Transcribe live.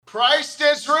Christ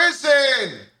is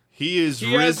risen! He is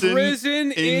He risen, has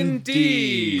risen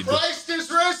indeed. Christ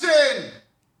is risen!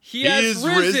 He has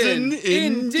risen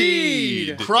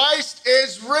indeed. Christ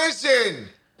is risen!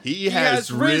 He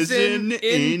has risen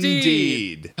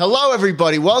indeed. Hello,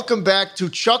 everybody. Welcome back to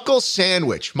Chuckle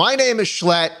Sandwich. My name is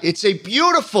Schlatt. It's a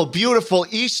beautiful, beautiful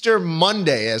Easter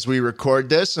Monday as we record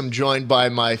this. I'm joined by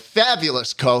my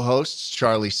fabulous co-hosts,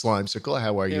 Charlie Slimesicle.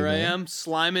 How are you, Here I man? am,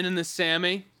 sliming in the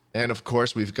Sammy. And, of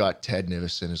course, we've got Ted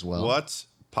Nivison as well. What's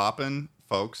poppin',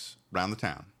 folks, around the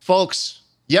town? Folks,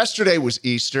 yesterday was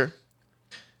Easter.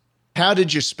 How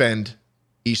did you spend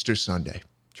Easter Sunday?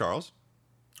 Charles?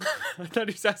 I thought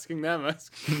he was asking them.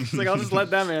 It's like, I'll just let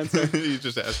them answer. He's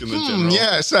just asking the general.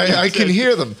 Yes, I can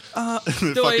hear them.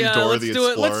 Fucking Do Dora let's the do it.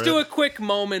 Explorer. Let's do a quick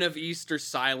moment of Easter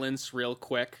silence, real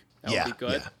quick. That would be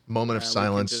good. Yeah. Moment of We can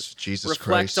silence. just Jesus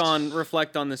Christ.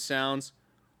 Reflect on the sounds.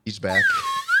 He's back.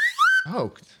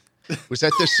 Oh, was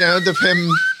that the sound of him?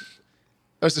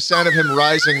 That was the sound of him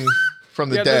rising from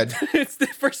the dead. It's the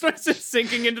first one is him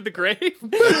sinking into the grave.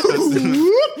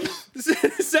 The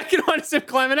second one is him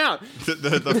climbing out.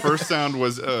 The first sound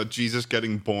was Jesus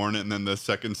getting born, and then the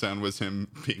second sound was him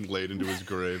being laid into his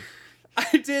grave.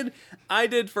 I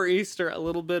did for Easter a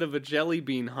little bit of a jelly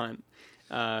bean hunt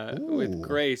with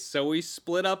Grace. So we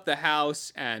split up the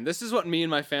house, and this is what me and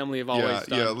my family have always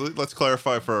done. Yeah. Let's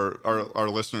clarify for our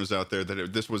listeners out there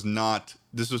that this was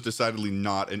decidedly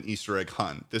not an Easter egg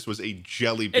hunt. This was a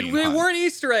jelly bean They hunt. weren't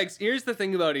Easter eggs. Here's the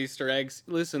thing about Easter eggs.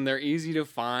 Listen, they're easy to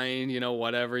find.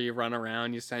 Whatever. You run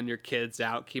around, you send your kids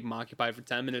out, keep them occupied for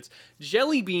 10 minutes.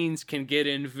 Jelly beans can get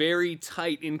in very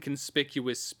tight,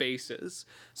 inconspicuous spaces.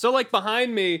 So, like,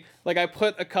 behind me, like, I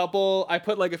put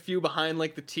like a few behind,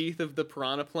 like, the teeth of the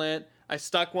piranha plant. I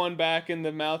stuck one back in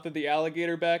the mouth of the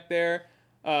alligator back there.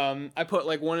 I put,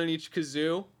 like, one in each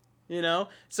kazoo.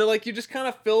 So like you just kind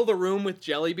of fill the room with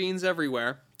jelly beans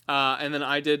everywhere. And then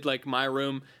I did like my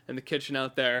room and the kitchen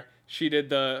out there. She did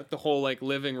the whole like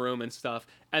living room and stuff.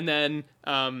 And then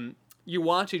you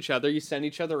watch each other, you send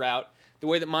each other out. The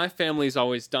way that my family's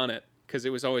always done it, because it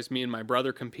was always me and my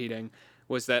brother competing,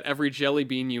 was that every jelly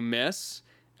bean you miss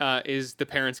is the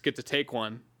parents get to take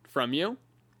one from you.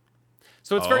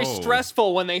 So it's very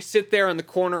stressful when they sit there in the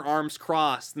corner, arms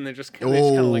crossed, and they're just kind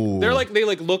of like they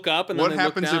look up and What then they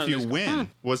look down. happens if you and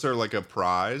win? Was there like a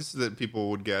prize that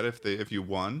people would get if you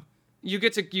won? You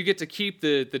get to keep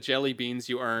the jelly beans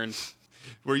you earned.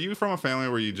 Were you from a family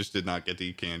where you just did not get to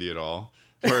eat candy at all?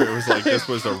 Where it was like this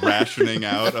was a rationing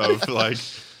out of like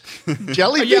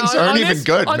Jelly beans aren't even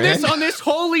good, man. On this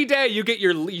holy day, you get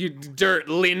your dirt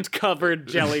lint covered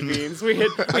jelly beans. We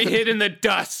hid in the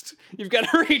dust. You've got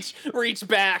to reach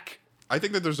back. I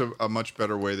think that there's a much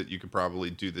better way that you could probably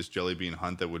do this jelly bean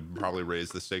hunt that would probably raise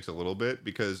the stakes a little bit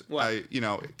because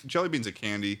jelly beans are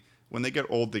candy. When they get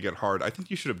old, they get hard. I think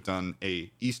you should have done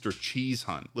a Easter cheese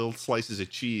hunt. Little slices of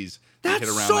cheese that hit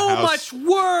That's around so the house. much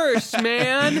worse,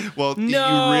 man. Well,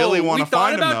 no, you really want to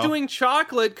find them, We thought about though. doing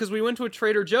chocolate because we went to a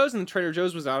Trader Joe's and Trader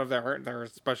Joe's was out of their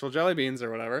special jelly beans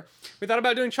or whatever. We thought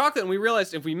about doing chocolate and we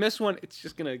realized if we miss one, it's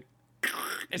just gonna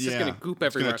goop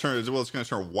everywhere. It's gonna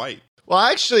turn white. Well,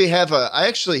 I actually have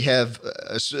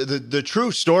the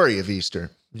true story of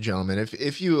Easter, gentlemen.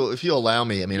 If you allow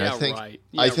me, I mean, Yeah, I think right.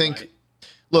 I Yeah, think. right.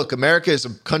 Look, America is a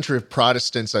country of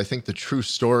Protestants. I think the true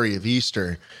story of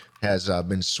Easter has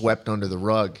been swept under the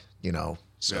rug,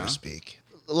 so to speak.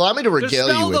 Allow me to regale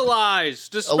Dispel you the with lies.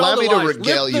 Dispel allow the me to lies.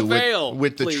 regale Lift you the veil,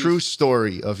 with the please. true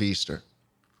story of Easter.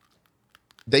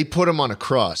 They put him on a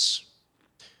cross,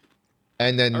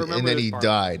 and then this he part.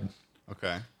 died.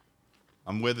 Okay,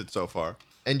 I'm with it so far.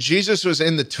 And Jesus was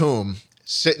in the tomb,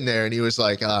 sitting there, and he was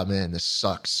like, "Ah, man, this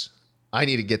sucks. I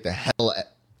need to get the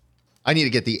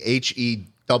HE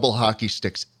double hockey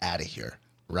sticks out of here,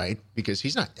 right? Because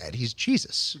he's not dead; he's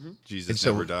Jesus. Mm-hmm. Jesus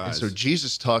never dies. And so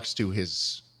Jesus talks to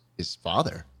his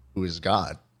Father, who is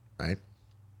God, right?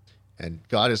 And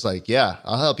God is like, "Yeah,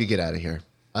 I'll help you get out of here.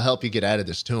 I'll help you get out of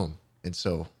this tomb." And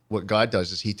so what God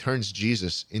does is He turns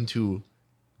Jesus into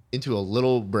a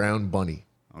little brown bunny.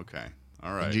 Okay,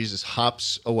 all right. Jesus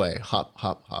hops away, hop,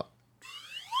 hop, hop.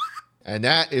 And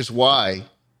that is why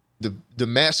the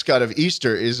mascot of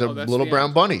Easter is a that's little the brown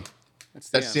end. bunny. That's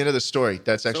the end of the story.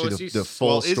 That's actually is he the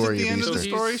full Is it story the of end Easter. of the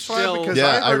story, He's Swag? still- Because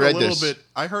Yeah, I read a little this. bit.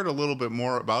 I heard a little bit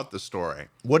more about the story.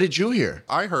 What did you hear?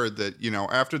 I heard that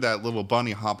after that little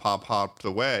bunny hopped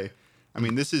away. I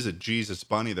mean, this is a Jesus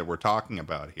bunny that we're talking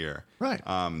about here, Right.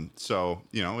 So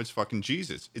it's fucking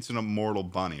Jesus. It's an immortal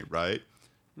bunny, right?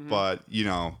 But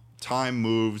time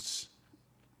moves,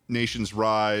 nations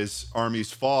rise,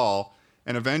 armies fall,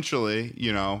 and eventually,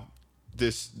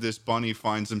 this bunny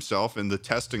finds himself in the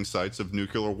testing sites of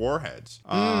nuclear warheads.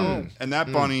 And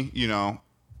that bunny, you know,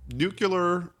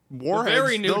 nuclear warheads. The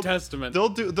very New Testament. They'll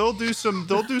do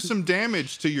some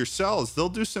damage to your cells. They'll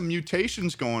do some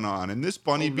mutations going on. And this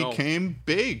bunny became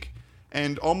big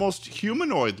and almost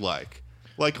humanoid like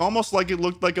almost like it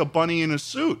looked like a bunny in a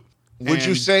suit. Would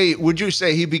you say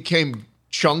he became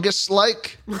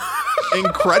Chungus-like?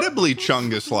 Incredibly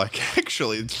Chungus-like,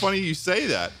 actually. It's funny you say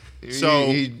that. So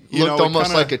he looked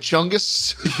almost like a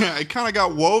Chungus. Yeah, it kind of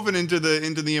got woven into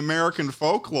the American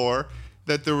folklore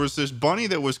that there was this bunny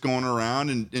that was going around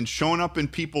and showing up in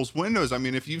people's windows. I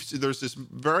mean, there's this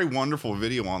very wonderful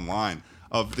video online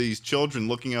of these children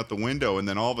looking out the window, and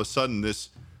then all of a sudden this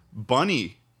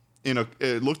bunny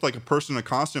it looked like a person in a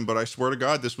costume, but I swear to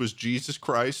God, this was Jesus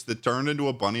Christ that turned into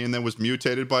a bunny and then was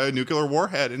mutated by a nuclear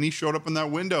warhead, and he showed up in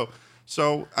that window.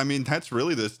 So, I mean, that's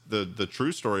really the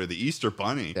true story of the Easter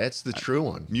Bunny. That's the true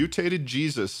one. Mutated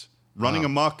Jesus running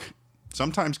amok,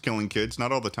 sometimes killing kids,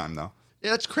 not all the time though.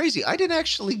 Yeah, that's crazy. I didn't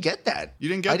actually get that. You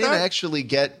didn't get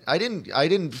that?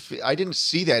 I didn't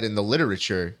see that in the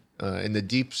literature, in the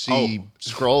deep sea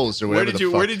scrolls or whatever.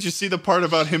 Where did you see the part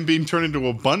about him being turned into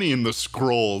a bunny in the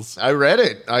scrolls? I read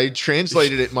it. I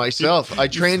translated it myself. I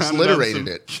transliterated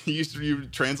it. You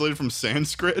translated from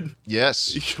Sanskrit?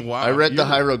 Yes. Wow. I read the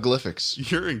hieroglyphics.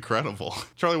 You're incredible.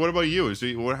 Charlie, what about you?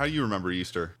 How do you remember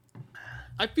Easter?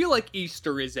 I feel like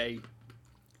Easter is a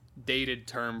dated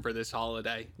term for this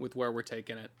holiday with where we're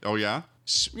taking it. Oh, yeah?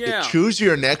 Yeah. Choose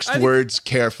your next words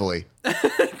carefully. I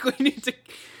think we need to...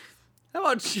 How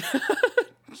about Chunger?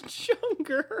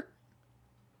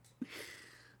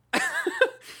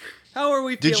 How are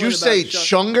we feeling? Did you say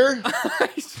Chunger?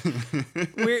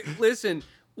 Listen,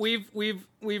 we've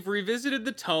revisited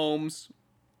the tomes.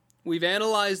 We've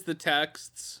analyzed the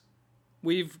texts.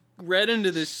 We've read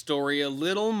into this story a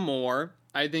little more.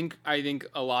 I think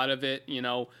a lot of it, you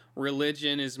know,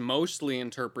 religion is mostly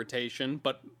interpretation,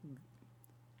 but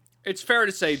it's fair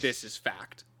to say this is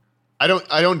fact. I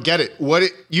don't get it.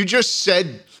 You just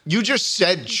said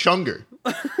Chunger.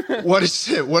 What's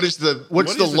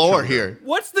the lore here?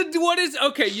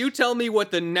 Okay, you tell me what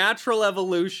the natural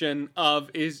evolution of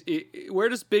is. Where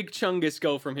does Big Chungus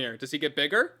go from here? Does he get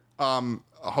bigger?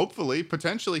 Hopefully,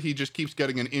 potentially he just keeps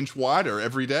getting an inch wider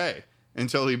every day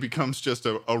until he becomes just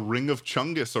a ring of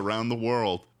Chungus around the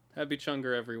world. Happy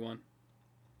Chunger, everyone.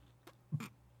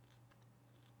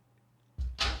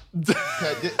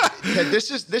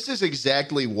 This is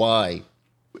exactly why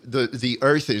the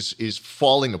Earth is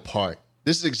falling apart.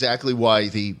 This is exactly why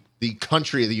the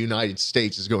country of the United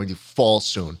States is going to fall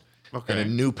soon, and a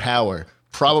new power,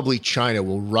 probably China,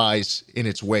 will rise in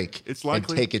its wake. It's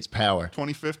likely and take its power.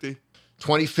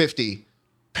 2050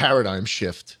 paradigm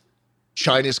shift.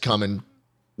 China's coming.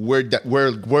 We're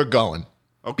going.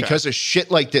 Okay. Because of shit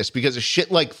like this, because of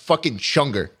shit like fucking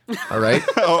Chunger, all right?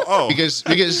 Because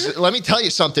let me tell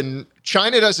you something.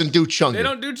 China doesn't do Chunger. They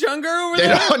don't do Chunger over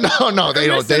there?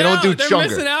 They don't do Chunger. They're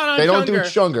missing out on They don't Chunger.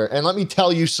 do Chunger. And let me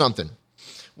tell you something.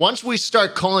 Once we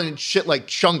start calling it shit like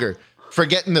Chunger,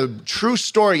 forgetting the true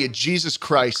story of Jesus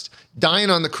Christ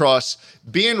dying on the cross,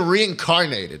 being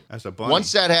reincarnated. As a bunny.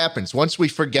 Once that happens, once we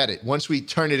forget it, once we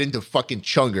turn it into fucking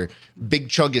Chunger, Big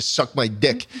Chungus suck my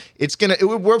dick,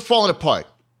 we're falling apart.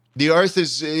 The earth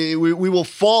is we will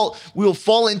fall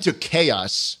into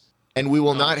chaos, and we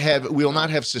will not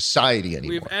have society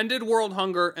anymore. We've ended world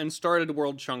hunger and started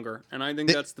world Chunger, and I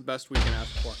think that's the best we can ask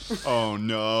for. Oh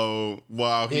no!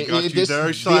 Wow, he got you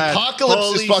there. The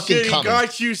apocalypse is fucking coming. He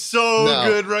got you so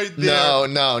good right there.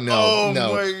 No. Oh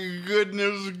my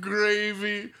goodness,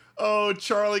 gravy! Oh,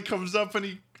 Charlie comes up and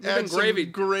he adds some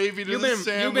gravy to the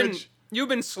sandwich. You've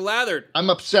been slathered. I'm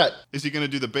upset. Is he going to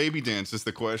do the baby dance is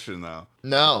the question, though.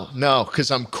 No,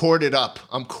 because I'm corded up.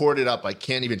 I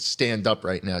can't even stand up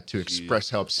right now to express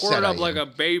how upset I am. Corded up like a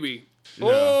baby. Yeah.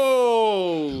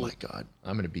 Oh my God.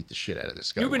 I'm going to beat the shit out of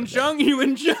this guy. You've been jung,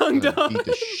 dog. Beat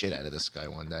the shit out of this guy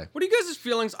one day. What are you guys'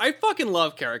 feelings? I fucking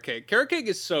love carrot cake. Carrot cake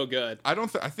is so good. I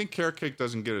think carrot cake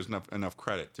doesn't get enough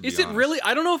credit, to be honest. Is it really?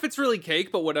 I don't know if it's really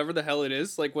cake, but whatever the hell it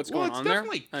is, like what's going on there.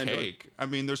 Well, it's definitely cake. I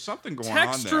mean, there's something going on there.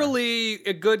 Texturally,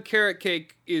 a good carrot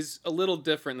cake is a little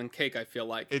different than cake, I feel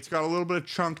like. It's got a little bit of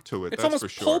chunk to it, it's that's almost for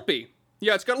sure. pulpy.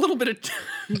 Yeah, it's got a little bit of...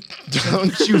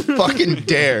 Don't you fucking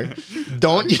dare.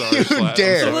 Don't you dare. It's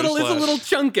a little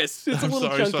chunkus. It's a little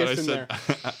chunkus in there.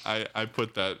 I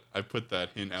put that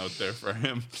hint out there for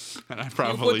him. And I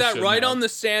probably put that right on the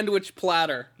sandwich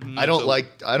platter. I don't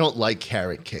like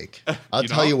carrot cake. I'll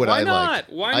tell you what I like.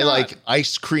 Why I not? like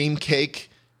ice cream cake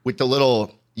with the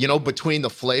little You know, between the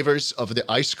flavors of the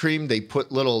ice cream, they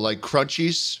put little like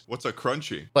crunchies, What's a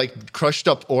crunchy? like crushed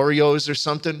up Oreos or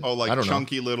something. Oh, like I don't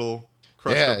chunky little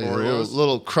crushed know. up Yeah, Oreos.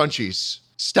 little crunchies.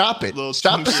 Stop it. Little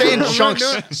Stop chunky saying little- chunks.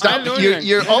 I'm not doing- Stop. I'm doing You're, it.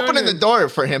 you're I'm doing opening the it. door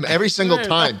for him every single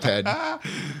time, Ted.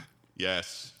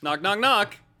 Yes. Knock, knock,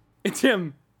 knock. It's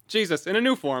him. Jesus, in a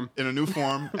new form. In a new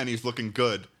form, and he's looking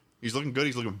good. He's looking good.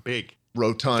 He's looking big.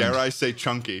 Rotund. Dare I say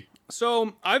chunky?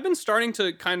 So I've been starting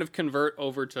to kind of convert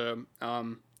over to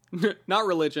not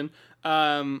religion,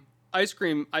 ice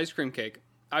cream cake.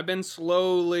 I've been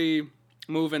slowly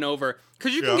moving over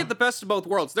because you can Yeah. get the best of both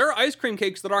worlds. There are ice cream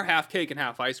cakes that are half cake and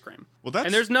half ice cream. Well, that's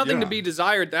and there's nothing to yeah. be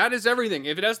desired. That is everything.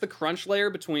 If it has the crunch layer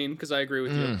between, because I agree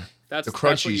with you, that's the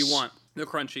what you crunchies. want. The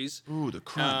crunchies. Ooh, the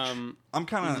crunch. I'm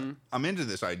kind of I'm into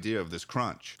this idea of this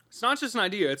crunch. It's not just an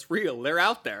idea. It's real. They're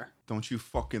out there. Don't you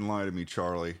fucking lie to me,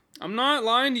 Charlie. I'm not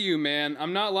lying to you, man.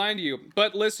 I'm not lying to you.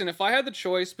 But listen, if I had the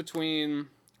choice between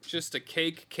just a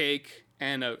cake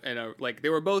and a like they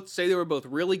were both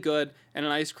really good and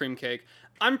an ice cream cake,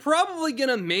 I'm probably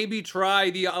gonna maybe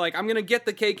try I'm gonna get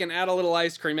the cake and add a little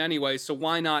ice cream anyway, so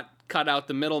why not cut out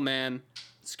the middleman,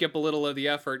 skip a little of the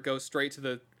effort, go straight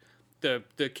to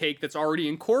the cake that's already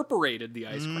incorporated the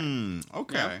ice cream.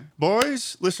 Okay. Yeah.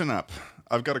 Boys, listen up.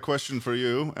 I've got a question for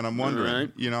you, and I'm wondering,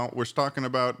 right. you know, we're talking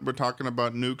about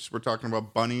nukes, we're talking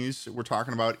about bunnies, we're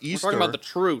talking about Easter. We're talking about the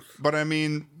truth. But I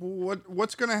mean,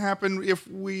 what's going to happen if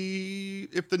the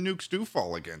nukes do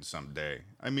fall again someday?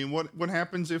 I mean, what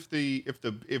happens if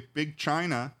big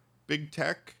China, big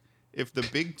tech, if the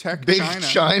big tech Big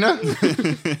China, if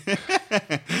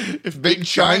Big big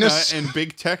China China's- and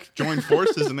big tech join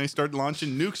forces and they start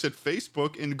launching nukes at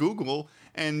Facebook and Google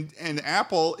and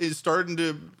Apple is starting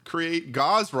to create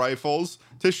Gauss rifles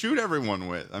to shoot everyone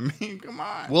with. I mean, come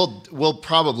on. We'll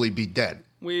probably be dead.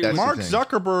 We- That's the Mark thing.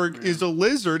 Zuckerberg is a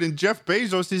lizard and Jeff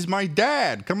Bezos is my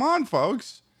dad. Come on,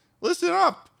 folks. Listen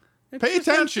up. It's Pay just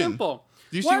that attention. simple.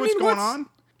 Do you see Well, I what's mean, going on?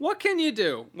 What can you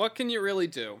do? What can you really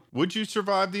do? Would you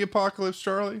survive the apocalypse,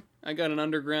 Charlie? I got an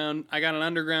underground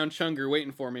chunker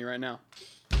waiting for me right now.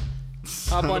 Hop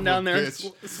Son on of down a there,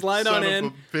 bitch. slide Son on of in.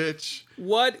 a bitch.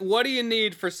 What do you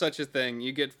need for such a thing?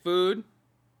 You get food,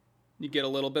 you get a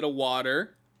little bit of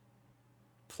water,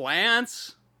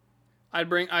 plants. I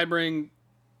bring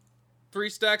 3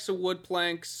 stacks of wood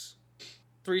planks,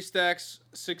 3 stacks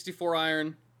 64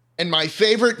 iron, And my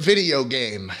favorite video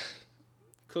game,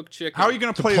 cooked chicken. How are you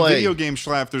going to play a play. video game,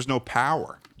 Schlaf, if there's no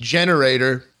power?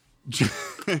 generator,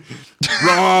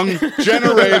 Wrong.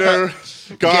 Generator.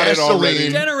 Got it already.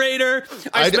 Gasoline. generator?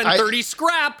 I I'd- spent I- 30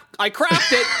 scrap. I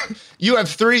crapped it. you have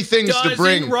 3 things to Doesn't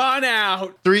bring. run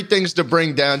out. 3 things to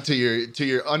bring down to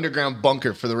your underground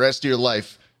bunker for the rest of your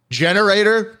life.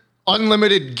 Generator,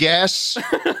 unlimited gas,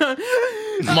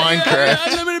 Minecraft.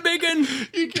 Unlimited bacon.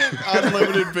 You can't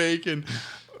unlimited bacon.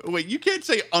 Wait, you can't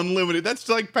say unlimited. That's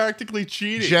like practically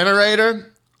cheating.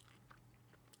 Generator,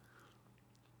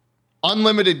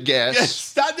 unlimited gas. Yes,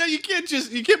 stop. No, you can't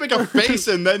make a face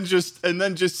and then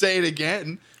just say it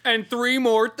again. And 3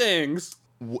 more things.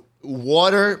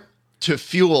 Water to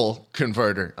fuel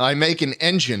converter. I make an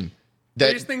engine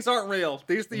that These things aren't real.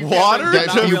 These you can't Water bring them,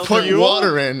 that not you real put things.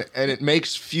 water in and it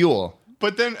makes fuel.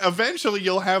 But then eventually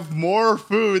you'll have more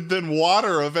food than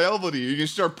water available to you. You can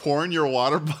start pouring your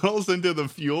water bottles into the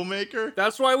fuel maker.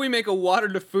 That's why we make a water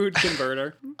to food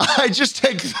converter. I just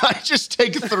take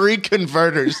 3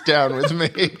 converters down with me.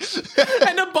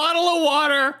 And a bottle of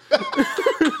water.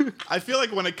 I feel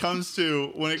like when it comes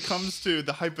to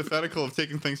the hypothetical of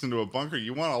taking things into a bunker,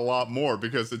 you want a lot more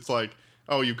because it's like,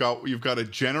 oh, you've got a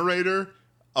generator,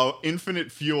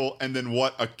 infinite fuel, and then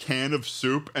what? A can of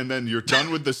soup, and then you're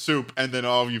done with the soup, and then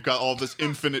you've got all this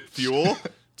infinite fuel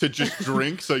to just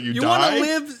drink, so you You want die. to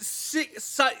live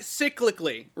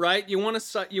cyclically, right? You want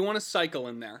to cycle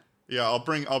in there. Yeah, I'll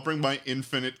bring my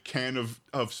infinite can of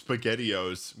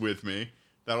SpaghettiOs with me.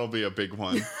 That'll be a big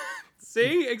one.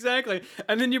 See, exactly.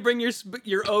 And then you bring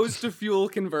your O's to fuel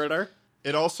converter.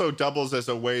 It also doubles as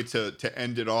a way to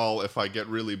end it all if I get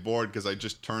really bored because I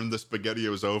just turn the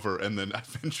SpaghettiOs over and then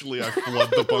eventually I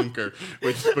flood the bunker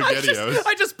with SpaghettiOs.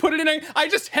 I just put it in I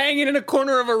just hang it in a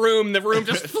corner of a room. The room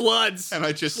just floods. And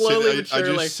I just slowly sit, but I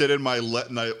surely. just sit in my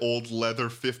old leather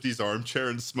 50s armchair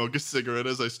and smoke a cigarette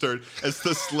as the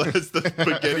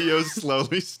SpaghettiOs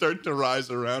slowly start to rise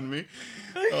around me.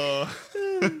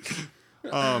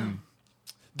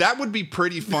 That would be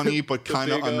pretty funny, but kind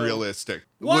of big O. unrealistic.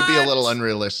 Would be a What? little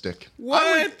unrealistic.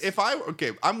 What?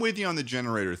 I'm with you on the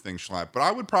generator thing, Schlapp, but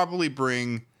I would probably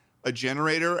bring a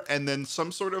generator and then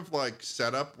some sort of like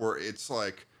setup where it's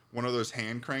like one of those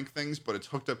hand crank things, but it's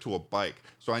hooked up to a bike.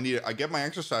 So I get my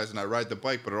exercise and I ride the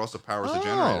bike, but it also powers the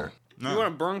generator. You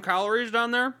want to burn calories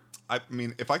down there? I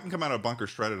mean, if I can come out of a bunker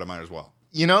shredded, I might as well.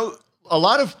 You know, a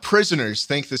lot of prisoners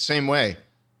think the same way.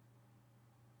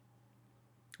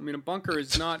 I mean, a bunker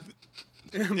is not.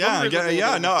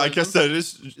 Yeah, no, I guess that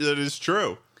is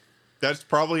true. That's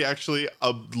probably actually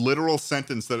a literal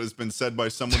sentence that has been said by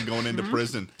someone going into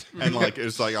prison. And like,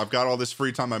 it's like, I've got all this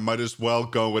free time. I might as well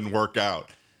go and work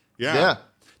out. Yeah.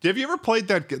 Have you ever played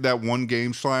that one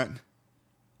game, Schlatt?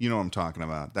 You know what I'm talking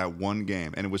about. That one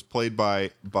game. And it was played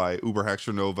by Uber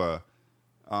Hexer Nova.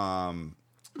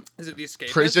 Is it the Escape?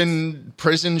 Prison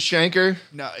Shanker?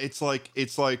 No, it's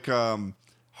like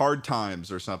Hard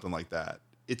Times or something like that.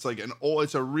 It's like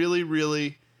it's a really,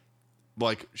 really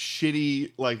like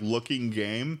shitty like looking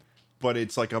game, but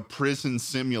it's like a prison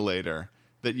simulator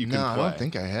that you can play. I don't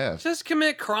think I have. Just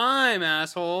commit crime,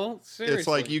 asshole. Seriously. It's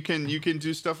like you can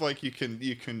do stuff like you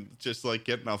can just like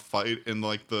get in a fight in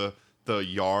like the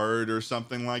yard or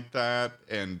something like that,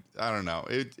 and I don't know.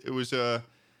 It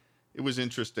was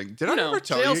interesting. Did I ever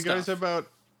tell you guys about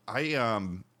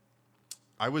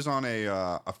I was on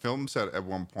a film set at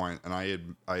one point, and I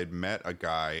had met a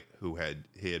guy who had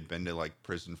been to like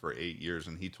prison for 8 years,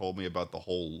 and he told me about the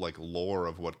whole like lore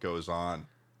of what goes on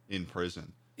in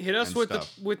prison. Hit us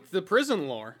with the prison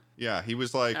lore. Yeah, he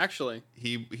was like, actually,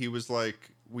 he was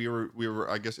like, we were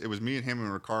I guess it was me and him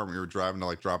in a car, and we were driving to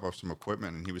like drop off some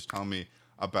equipment, and he was telling me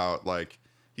about like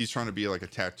he's trying to be like a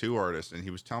tattoo artist, and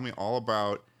he was telling me all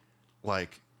about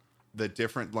like the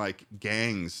different like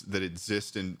gangs that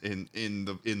exist in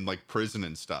like prison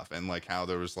and stuff, and like how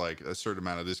there was like a certain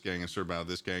amount of this gang, a certain amount of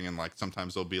this gang, and like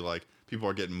sometimes there'll be like people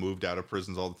are getting moved out of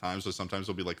prisons all the time, so sometimes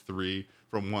there'll be like 3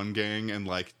 from one gang and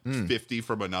like 50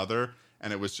 from another,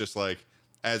 and it was just like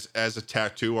as a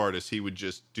tattoo artist, he would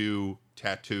just do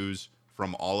tattoos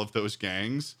from all of those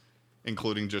gangs,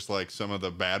 including just like some of the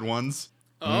bad ones.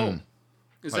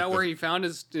 Is that where he found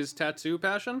his tattoo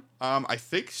passion? I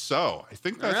think so. I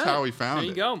think that's how he found it. There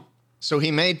you go. So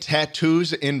he made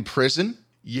tattoos in prison?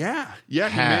 Yeah.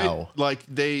 How? Like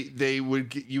you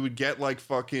would get like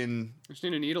fucking. Just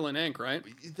need a needle and ink, right?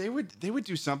 They would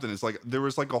do something. It's like there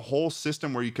was like a whole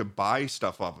system where you could buy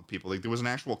stuff off of people. Like there was an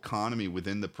actual economy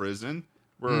within the prison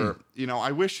where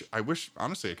I wish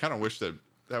honestly I kind of wish that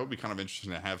would be kind of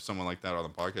interesting to have someone like that on the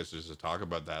podcast just to talk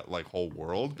about that like whole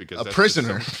world, because a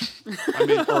prisoner. I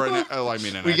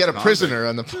mean, we get a prisoner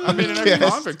on the podcast. I mean, an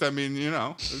ex-convict. I mean,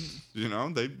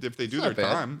 if they do their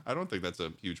time, I don't think that's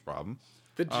a huge problem.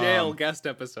 The jail guest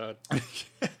episode.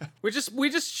 We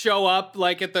just show up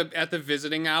like at the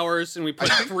visiting hours, and we put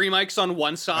 3 mics on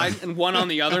one side and one on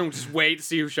the other, and we just wait to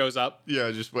see who shows up. Yeah,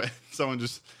 just wait. Someone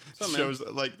just shows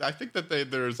like I think that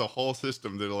there's a whole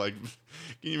system that like, can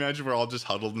you imagine we're all just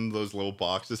huddled in those little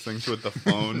boxes things with the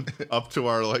phone up to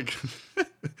our like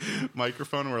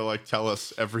microphone, where like tell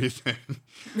us everything.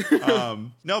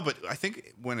 No, but I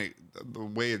think the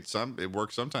way it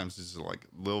works sometimes is like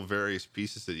little various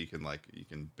pieces that you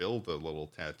can build a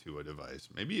little tattoo device.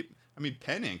 Maybe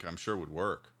pen ink I'm sure would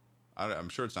work. I'm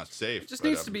sure it's not safe. It just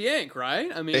needs to be ink,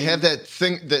 right? I mean, they have that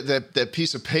thing, that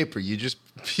piece of paper. You just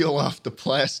peel off the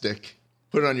plastic,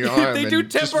 put it on your arm, they do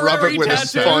and just rub it with tattoos.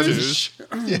 a sponge.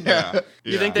 Yeah.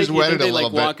 You think they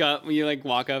like walk up? You like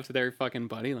walk up to their fucking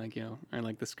buddy, like or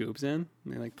like the scoops in,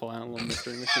 and they like pull out a little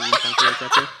mystery machine.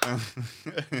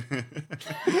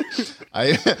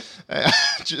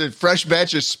 Fresh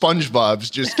batch of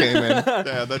SpongeBob's just came in.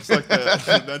 Yeah, that's like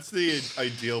that's the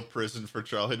ideal prison for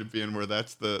Charlie to be in, where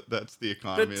that's the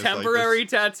economy. The temporary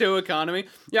tattoo economy.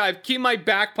 Yeah, I keep my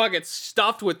back pockets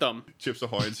stuffed with them. Chips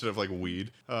Ahoy instead of like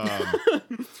weed.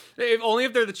 Only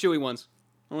if they're the chewy ones.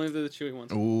 Only if they're the chewy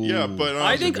ones. Ooh, yeah, but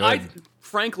I think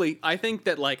frankly, I think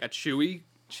that like a chewy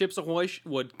Chips Ahoy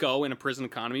would go in a prison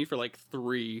economy for like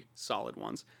 3 solid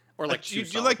ones. Or like do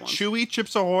you like ones. Chewy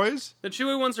Chips Ahoys? The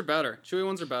chewy ones are better.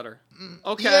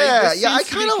 Okay. Yeah, I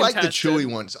kind of like the chewy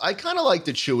ones.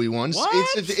 What?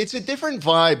 It's a different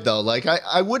vibe though. Like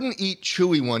I wouldn't eat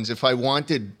chewy ones if I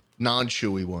wanted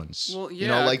non-chewy ones. Well,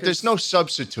 yeah, there's no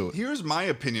substitute. Here's my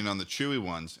opinion on the chewy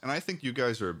ones, and I think you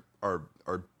guys are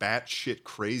batshit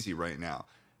crazy right now.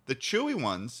 The chewy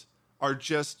ones are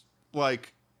just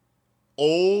like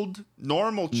old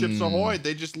normal Chips Ahoy.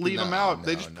 They just leave them out.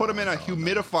 They just put them in a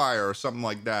humidifier or something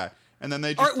like that, and then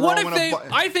they just throw them in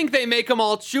I think they make them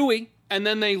all chewy, and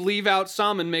then they leave out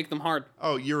some and make them hard.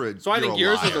 Oh, I think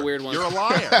yours are the weird ones. You're a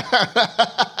liar.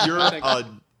 You're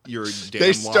a damn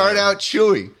They start out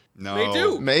chewy. No. They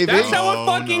do. Maybe. That's how a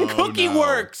fucking cookie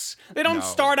works. They don't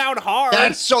start out hard.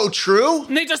 That's so true.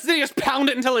 And they just pound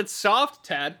it until it's soft,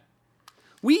 Tad.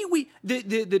 The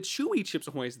chewy Chips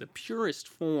Ahoy is the purest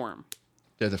form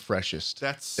They're the freshest.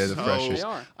 They're the so- freshest. They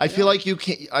are. I feel like you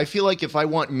can. I feel like if I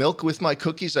want milk with my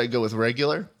cookies, I go with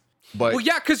regular. But Well,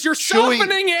 yeah, because you're Chewy-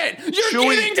 softening it. You're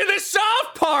Chewy- getting to the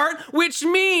soft part, which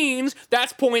means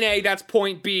that's point A, that's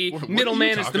point B. What are you Middleman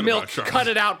is the talking milk. about, Charlie? Cut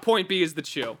it out. Point B is the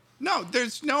chew. No,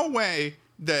 there's no way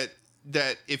that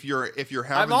if you're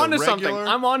having I'm onto the something. regular,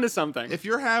 I'm onto something. if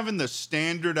you're having the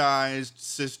standardized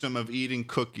system of eating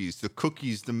cookies,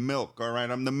 the milk, all right,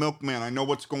 I'm the milkman. I know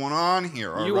what's going on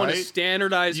here, all right? You want to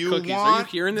standardize You cookies. Are you want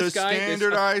hearing this the guy? This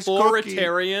standardized cookie.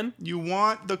 authoritarian. You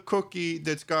want the cookie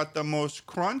that's got the most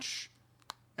crunch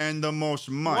and the most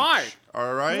munch. Why?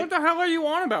 All right? What the hell are you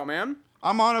on about, man?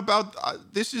 I'm on about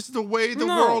this is the way the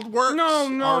No. world works. No,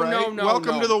 all right? no,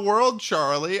 Welcome no. to the world,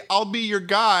 Charlie. I'll be your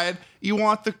guide. You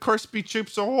want the crispy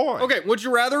chips ahoy? Okay, would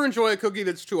you rather enjoy a cookie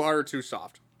that's too hard or too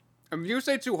soft? If you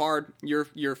say too hard, you're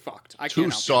fucked. I too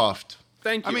can't help you. soft.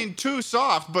 Thank you. I mean, too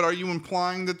soft, but are you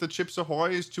implying that the Chips Ahoy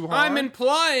is too hard? I'm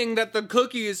implying that the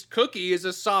cookie is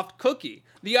a soft cookie.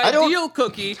 The don't- ideal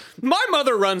cookie. My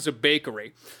mother runs a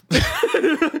bakery.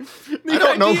 I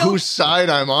don't know whose side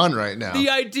I'm on right now. The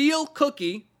ideal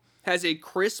cookie has a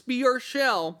crispier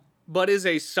shell, but is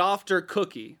a softer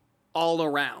cookie all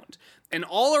around. An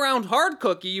all-around hard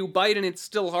cookie, you bite and it's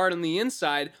still hard on the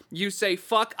inside. You say,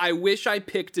 "Fuck! I wish I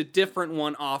picked a different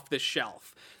one off the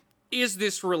shelf." Is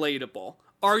this relatable?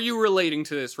 Are you relating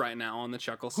to this right now on the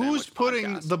Chuckle Sandwich Who's putting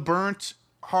podcast? the burnt,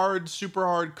 hard, super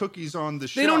hard cookies on the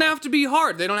shelf? They don't have to be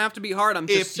hard. They don't have to be hard. I'm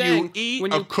just If saying, you eat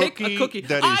when a you pick cookie a cookie,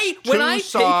 that is too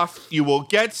soft, you will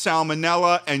get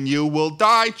salmonella and you will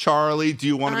die, Charlie. Do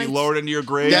you want to be I'm- lowered into your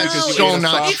grave That's because you so ate a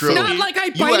not soft It's true. not cookie? like I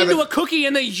You bite into haven't- a cookie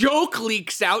and the yolk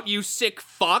leaks out, you sick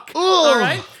fuck. Ugh. All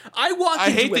right? I walk I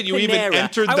into hate a that you even Panera.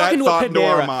 entered I walk that into a thought into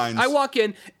our Panera. minds. I walk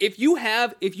in, if you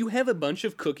have a bunch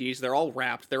of cookies, they're all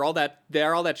wrapped, they're all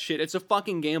that shit. It's a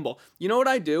fucking gamble. You know what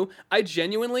I do?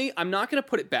 I'm not going to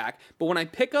put it back, but when I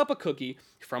pick up a cookie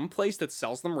from a place that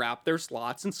sells them wrapped, there's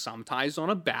lots, and sometimes on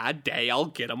a bad day, I'll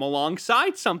get them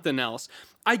alongside something else.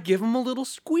 I give them a little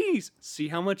squeeze, see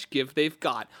how much give they've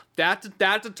got. That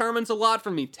determines a lot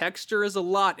for me. Texture is a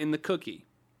lot in the cookie.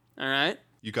 All right?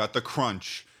 You got the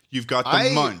crunch. You've got the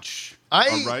I- munch. I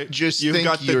all right? just You've think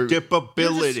got the you're- You're just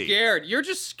dippability. scared. You're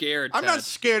just scared. I'm Ted. not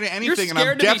scared of anything, and I'm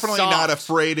scared to be definitely not soft.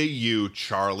 afraid of you,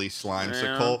 Charlie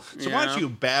Slimesicle. So why yeah. don't you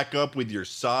back up with your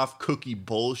soft cookie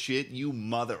bullshit, you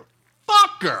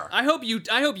motherfucker? I hope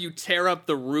you tear up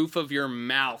the roof of your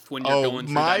mouth when you're going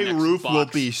through my that next roof will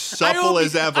box. be I supple hope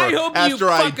as you- ever I hope you after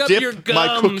I fuck up your dip my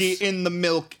gums. cookie in the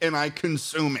milk and I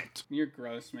consume it You're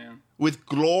gross, man. with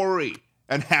glory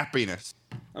and happiness.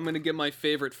 I'm gonna get my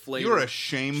favorite flavor. You're a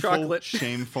shameful, Chocolate.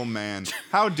 shameful man.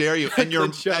 How dare you? And you're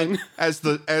Chocolate chunk. as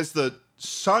the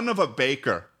son of a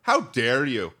baker. How dare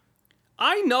you?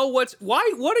 I know what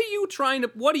are you trying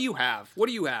to? What do you have? What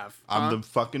do you have? I'm the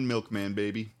fucking milkman,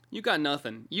 baby. You got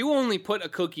nothing. You only put a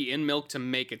cookie in milk to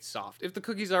make it soft. If the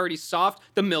cookie's already soft,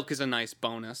 the milk is a nice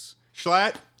bonus.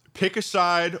 Schlatt, pick a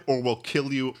side or we'll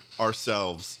kill you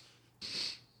ourselves.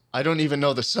 I don't even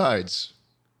know the sides.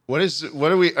 What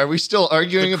are we still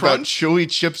arguing The about crunch? Chewy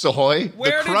Chips Ahoy?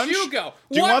 Where crunch? did you go?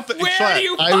 Do you want the- Where Schlatt, do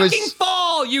you I was- fucking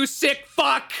fall, you sick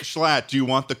fuck? Schlatt, do you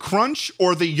want the crunch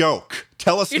or the yolk?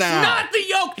 Tell us It's now. not the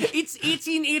yolk. It's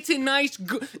a nice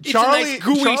Charlie- a nice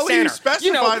gooey Charlie center. specified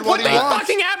You know what what he they wants.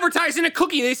 fucking advertise in a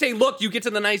cookie. They say, look, you get to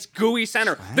the nice gooey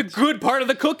center, the good part of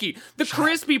the cookie. The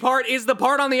crispy part is the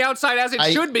part on the outside, as it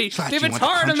should be. Schlatt, If you it's want the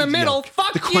hard crunch in the or middle, yolk?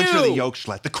 fuck the crunch you. or the yolk,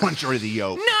 Schlatt. The crunch or the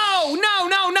yolk.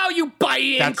 No, you bite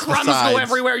in, That's the crumbs go sides.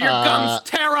 everywhere, your gums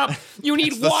tear up. You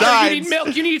need the water, you sides. need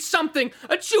milk, you need something.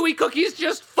 A chewy cookie is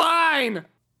just fine.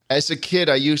 As a kid,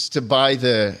 I used to buy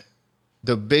the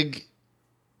big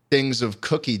things of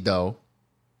cookie dough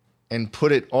and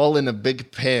put it all in a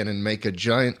big pan and make a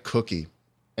giant cookie.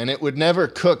 And it would never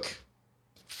cook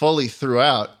fully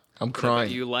throughout. I'm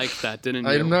crying. You liked that, didn't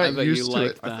you? I'm not I bet used you to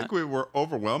liked it. that. I think we were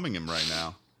overwhelming him right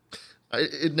now.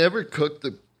 It never cooked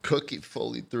the cookie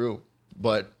fully through,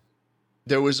 but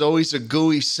there was always a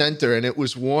gooey center, and it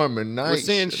was warm and nice.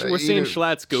 We're seeing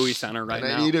Schlatt's gooey center right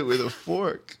and now. I eat it with a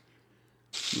fork,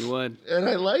 You would. and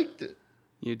I liked it.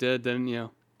 You did, didn't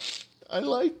you? I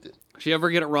liked it. Did you ever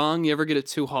get it wrong? You ever get it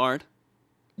too hard?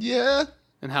 Yeah,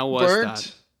 And how was burnt,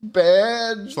 that?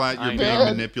 bad. Schlatt, I you're know.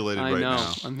 being manipulated I right know.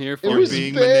 now. I'm here It for You're was you.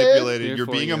 being bad. manipulated. Here You're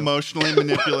for being you. emotionally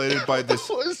manipulated by this.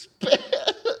 It was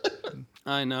bad.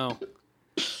 I know.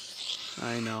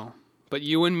 I know. But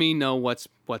you and me know what's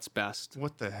best.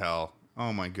 What the hell?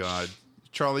 Oh my God,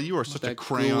 Charlie, you are such a that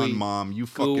crayon gooey- mom. You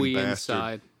fucking Gooey bastard.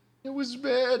 inside. It was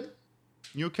bad.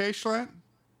 You okay, Schlatt?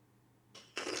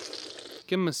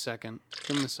 Give him a second.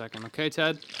 Okay,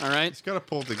 Ted? All right? He's got to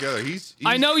pull it together.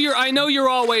 I know you're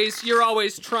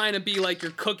always trying to be like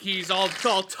your cookies, all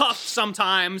tough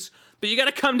sometimes, but you got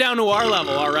to come down to our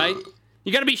level, all right?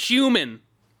 You got to be human,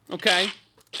 okay?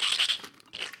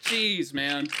 Jeez,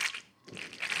 man.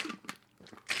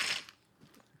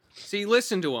 See,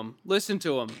 listen to him.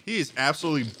 He is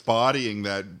absolutely bodying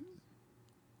that.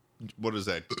 What is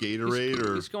that? Gatorade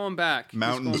or he's going back.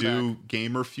 Mountain Dew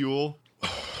gamer fuel?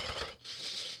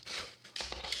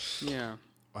 Yeah.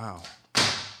 Wow.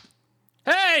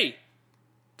 Hey!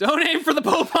 Don't aim for the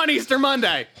Pope on Easter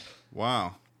Monday.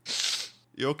 Wow.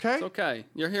 You okay? It's okay.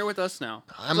 You're here with us now.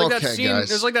 I'm okay, guys.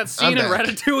 There's like that scene in back.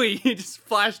 Ratatouille. He just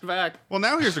flashed back. Well,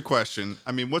 now here's a question.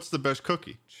 I mean, what's the best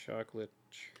cookie? Chocolate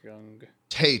chung.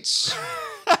 Tate's.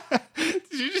 Did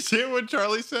you just hear what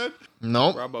Charlie said?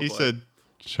 Nope. Probably. He said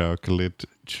chocolate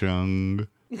chung.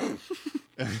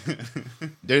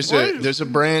 There's a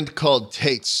brand called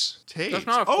Tate's. Tate's. That's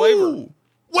not a flavor. Oh,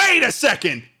 wait a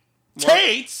second.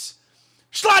 Tate's?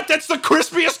 Schlatt, that's the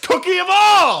crispiest cookie of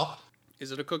all.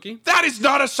 Is it a cookie? That is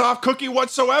not a soft cookie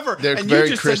whatsoever. They're and very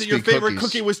you just said that your crispy favorite cookies.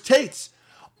 cookie was Tate's.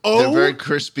 Oh, They're very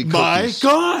crispy cookies. my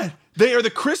God. They are the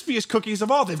crispiest cookies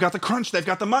of all. They've got the crunch. They've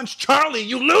got the munch. Charlie,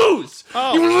 you lose.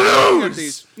 Oh, you look at lose.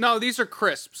 these. No, these are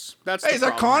crisps. That's Hey, the is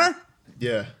that problem. Connor?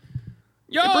 Yeah.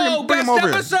 Yo, bring him guest over here.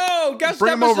 episode. Guest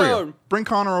Bring him episode. over here. Bring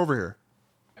Connor over here.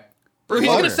 He's over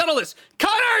gonna here. settle this.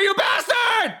 Connor, you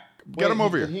bastard! Get him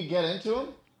over Did here. he get into him?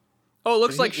 Oh,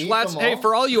 looks Did like he eat Schlatt's. them Hey, all?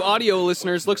 for all you audio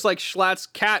listeners, looks like Schlatt's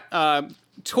cat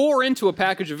tore into a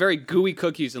package of very gooey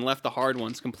cookies and left the hard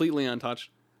ones completely untouched.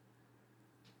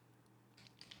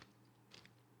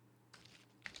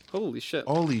 Holy shit.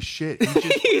 Holy shit. He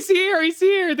just, He's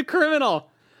here, the criminal.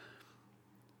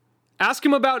 Ask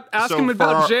him about So for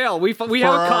our- jail. We have a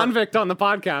our- convict on the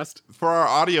podcast. for our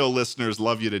audio listeners,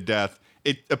 love you to death.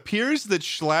 It appears that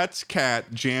Schlatt's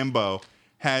cat, Jambo,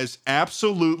 has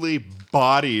absolutely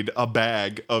bodied a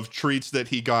bag of treats that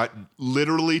he got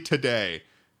literally today.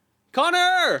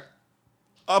 Connor!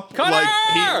 Connor! Like,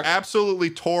 he absolutely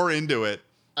tore into it.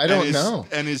 I don't and is, know.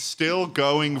 And is still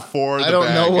going for the I don't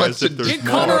bag know what as if to there's do. Get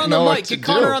more. Connor don't on know the what mic. to Get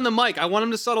Connor do. on the mic. I want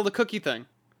him to settle the cookie thing.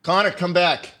 Connor, come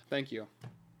back. Thank you.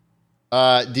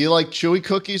 Do you like chewy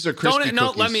cookies or crispy cookies?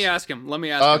 No, let me ask him.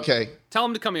 Okay. Tell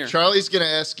him to come here. Charlie's going to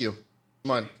ask you.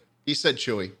 Come on. He said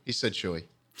chewy.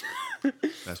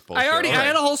 That's bullshit. I Okay.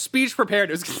 had a whole speech prepared.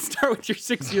 It was going to start with you're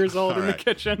 6 years old in the All right.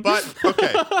 kitchen. But,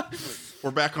 okay.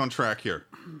 We're back on track here.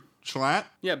 Schlatt,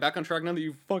 yeah, back on track now that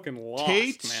you fucking lost,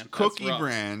 Tate's man. That's cookie rough.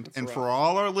 brand, That's and rough. for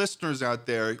all our listeners out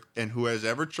there and who has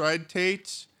ever tried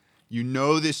Tate's, you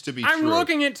know this to be true. I'm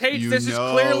looking at Tate's. You This is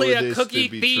know clearly a this to be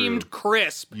cookie-themed true.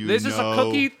 crisp. You This is a know-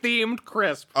 cookie-themed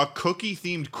crisp. A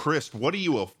cookie-themed crisp. What are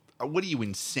you,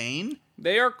 insane?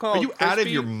 They are called. Are you out of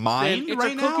crispy your mind thin.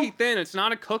 right It's now? a cookie thin. It's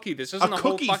not a cookie. This isn't A a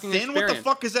whole cookie fucking thin? experience. What the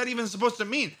fuck is that even supposed to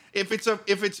mean? If it's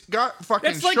got fucking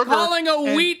It's like sugar calling a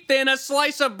and- wheat thin a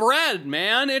slice of bread,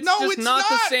 man. It's No, just it's not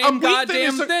the A same wheat thin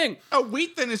goddamn is a- thing. A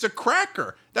wheat thin is a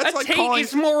cracker. That's A like Tate calling.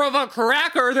 is more of a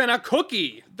cracker than a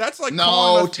cookie. That's like No,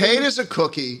 calling a Tate thin- is a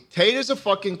cookie. Tate is a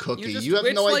fucking cookie. just- You have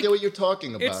it's no like- idea what you're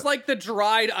talking about. It's like the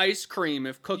dried ice cream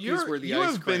if cookies were the you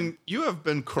ice have cream. you have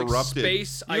been corrupted.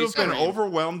 space you have ice been cream.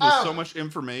 overwhelmed with Ow. so much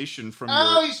information from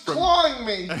Oh, your he's clawing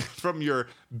me. from your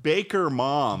baker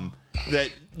mom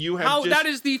that you have How just, that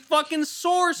is the fucking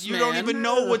source, you man. don't even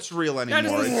know what's real anymore. That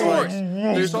is the It's source.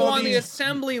 like- There's all on the these-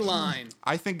 assembly line.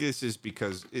 I think this is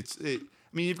because I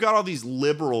mean, you've got all these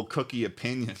liberal cookie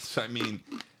opinions. I mean,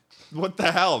 what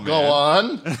the hell, man? Go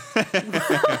on.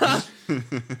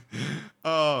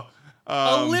 Oh,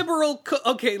 A liberal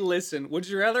okay, listen. Would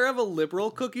you rather have a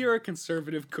liberal cookie or a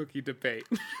conservative cookie debate?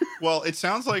 well, it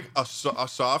sounds like a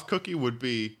soft cookie would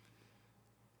be.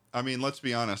 I mean, let's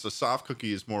be honest. A soft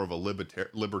cookie is more of a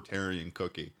libertarian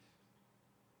cookie.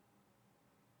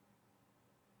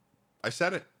 I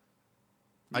said it.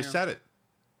 I Yeah. said it.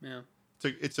 Yeah.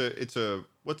 It's a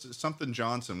what's it, something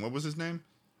Johnson? What was his name?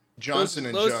 Johnson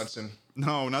and Those- Johnson.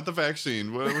 No, not the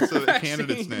vaccine. What's the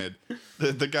candidate's name?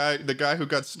 The guy who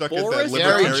got stuck at Boris? that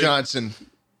Gary libertarian. Johnson.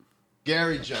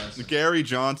 Gary Johnson. Gary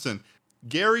Johnson.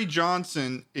 Gary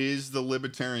Johnson is the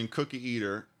libertarian cookie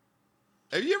eater.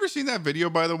 Have you ever seen that video,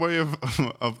 by the way,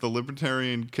 of the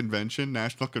Libertarian Convention,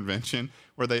 National Convention,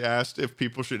 where they asked if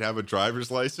people should have a driver's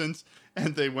license,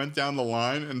 and they went down the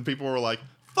line, and people were like,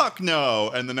 "Fuck no,"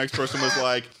 and the next person was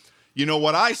like, "You know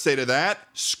what I say to that?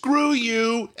 Screw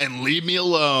you and leave me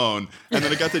alone." And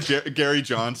then it got to Gary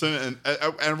Johnson, and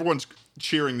everyone's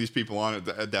cheering these people on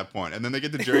at that point. And then they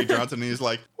get to Jerry Johnson, and he's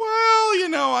like, "Well, well, you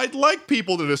know, I'd like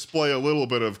people to display a little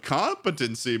bit of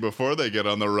competency before they get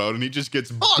on the road, and he just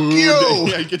gets booed. You!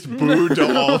 Yeah, he gets booed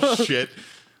to all shit.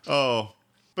 Oh.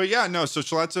 But yeah, no, so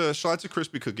Schlatt's a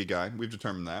crispy cookie guy. We've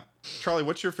determined that. Charlie,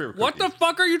 what's your favorite cookie? What the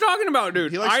fuck are you talking about,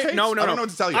 dude? He likes Tate's. No. I don't know what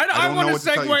to tell you. I don't want know to what to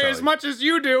tell you, segue Charlie. as much as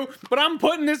you do, but I'm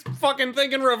putting this fucking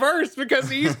thing in reverse because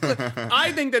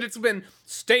I think that it's been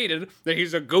stated that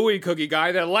he's a gooey cookie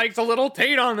guy that likes a little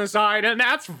Tate on the side, and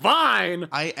that's fine.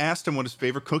 I asked him what his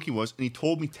favorite cookie was, and he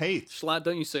told me Tate's. Schlatt,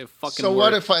 don't you say a fucking So word.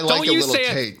 what if I like Don't a you little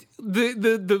say Tate?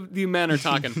 The men are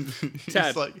talking.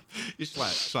 Ted, He's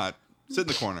like, Schlatt, sit in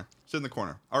the corner. Sit in the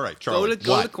corner. All right, Charlie. go to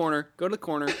the corner. Go to the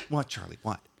corner. What, Charlie?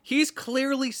 What? He's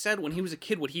clearly said when he was a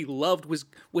kid what he loved was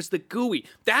the gooey.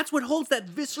 That's what holds that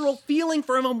visceral feeling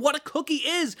for him on what a cookie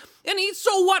is. And he's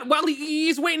so what? While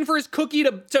he's waiting for his cookie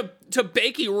to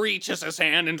bake, he reaches his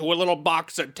hand into a little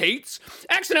box of Tate's,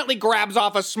 accidentally grabs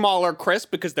off a smaller crisp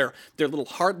because they're little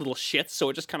hard little shits, so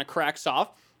it just kind of cracks off.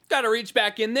 Gotta reach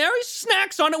back in there. He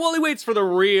snacks on it while he waits for the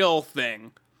real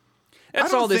thing.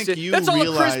 That's all this is. That's all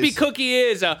a crispy cookie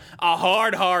is, a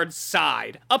hard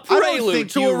side. A prelude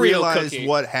to a real cookie.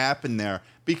 What happened there.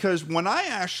 Because when I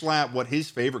asked Schlatt what his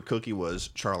favorite cookie was,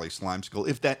 Charlie Slimesicle,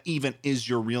 if that even is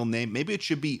your real name, maybe it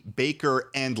should be Baker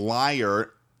and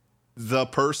Liar, the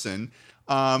person.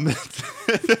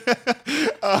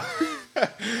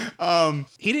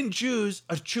 He didn't choose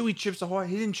a Chewy Chips Ahoy.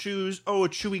 He didn't choose, a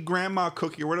Chewy Grandma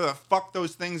cookie or whatever the fuck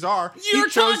those things are. You're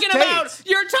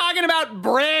talking about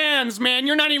brands, man.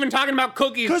 You're not even talking about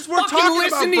cookies. Because we're talking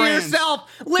about brands.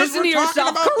 Listen to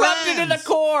yourself. Corrupted to the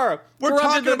core. We're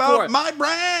talking about my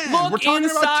brand. Look we're talking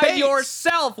inside about Tate's.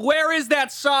 yourself. Where is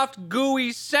that soft,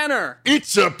 gooey center?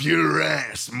 It's up your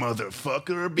ass,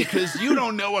 motherfucker, because you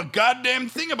don't know a goddamn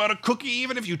thing about a cookie,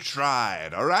 even if you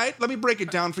tried, all right? Let me break it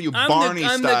down for you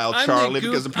Barney-style, Charlie,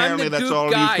 because apparently that's all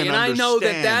you can understand. And I know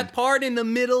that part in the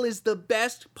middle is the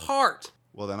best part.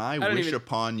 Well, then I wish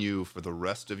upon you for the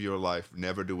rest of your life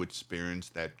never to experience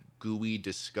that gooey,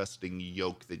 disgusting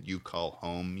yolk that you call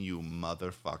home, you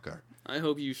motherfucker. I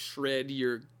hope you shred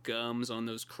your gums on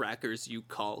those crackers you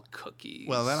call cookies.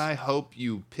 Well, then I hope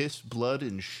you piss blood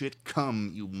and shit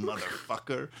cum, you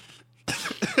motherfucker.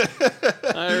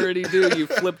 I already do. You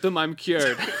flipped them, I'm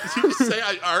cured. Did you say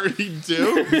I already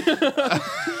do?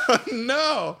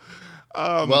 No.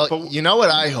 Well, you know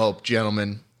what I hope,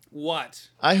 gentlemen? What?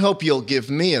 I hope you'll give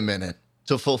me a minute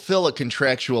to fulfill a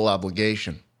contractual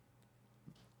obligation.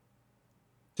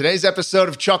 Today's episode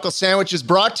of Chuckle Sandwich is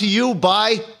brought to you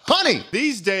by Honey.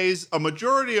 These days, a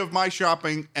majority of my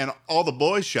shopping and all the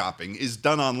boys' shopping is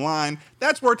done online.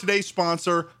 That's where today's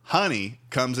sponsor, Honey,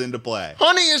 comes into play.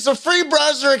 Honey is a free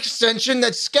browser extension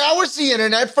that scours the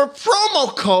internet for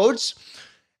promo codes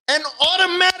and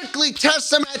automatically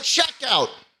tests them at checkout.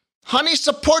 Honey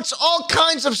supports all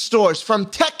kinds of stores, from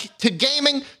tech to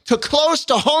gaming to clothes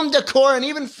to home decor and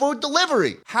even food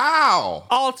delivery. How?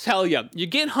 I'll tell you. You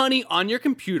get Honey on your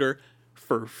computer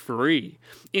for free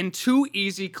in 2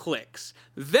 easy clicks.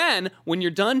 Then, when you're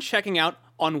done checking out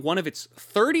on one of its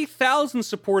 30,000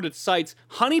 supported sites,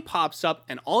 Honey pops up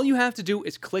and all you have to do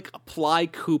is click Apply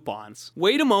Coupons.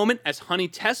 Wait a moment as Honey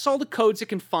tests all the codes it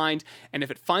can find, and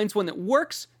if it finds one that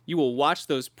works, you will watch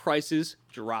those prices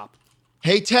drop.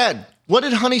 Hey, Ted, what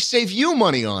did Honey save you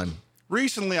money on?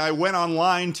 Recently, I went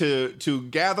online to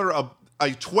gather a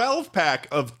 12-pack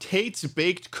of Tate's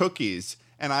baked cookies,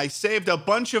 and I saved a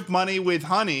bunch of money with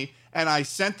Honey, and I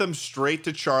sent them straight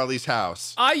to Charlie's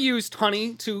house. I used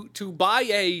Honey to buy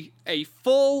a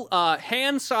full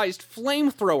hand-sized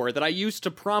flamethrower that I used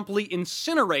to promptly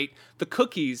incinerate the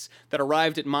cookies that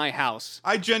arrived at my house.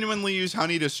 I genuinely use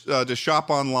Honey to shop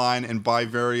online and buy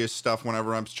various stuff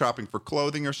whenever I'm shopping for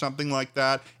clothing or something like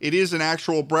that. It is an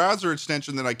actual browser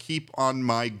extension that I keep on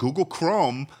my Google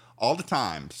Chrome all the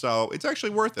time. So it's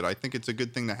actually worth it. I think it's a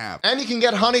good thing to have. And you can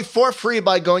get Honey for free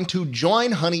by going to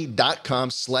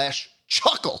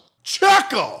joinhoney.com/chuckle.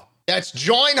 Chuckle! That's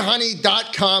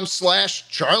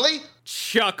joinhoney.com/Charlie.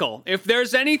 Chuckle. If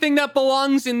there's anything that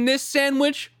belongs in this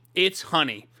sandwich, it's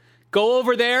Honey. Go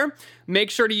over there, make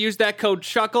sure to use that code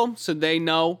CHUCKLE so they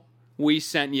know we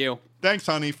sent you. Thanks,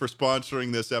 Honey, for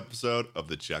sponsoring this episode of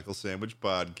the Chuckle Sandwich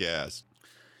Podcast.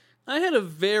 I had a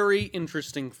very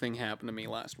interesting thing happen to me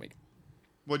last week.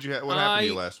 What happened to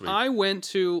you last week? I went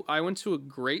to a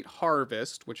Great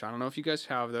Harvest, which I don't know if you guys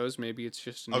have those. Maybe it's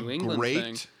just a New England thing. A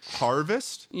Great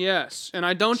Harvest? Yes, and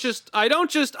I don't just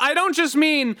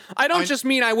mean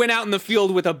I went out in the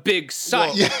field with a big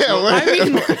scythe. I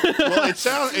mean, well,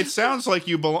 it sounds like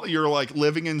you're like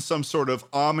living in some sort of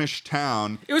Amish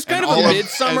town. It was kind of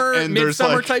a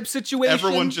midsummer type situation.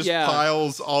 Everyone just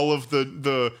piles all of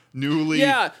the newly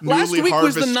last week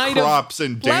was the night crops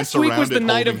and dance around. Last week was the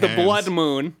night of the hands. blood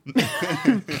moon,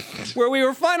 where we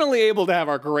were finally able to have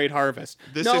our great harvest.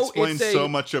 This explains so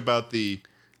much about the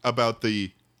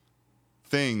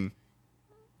thing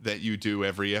that you do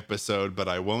every episode, but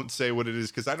I won't say what it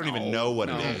is because I don't even know what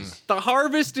it is. The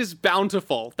harvest is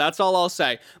bountiful. That's all I'll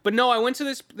say. But no, I went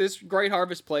to this Great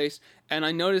Harvest place, and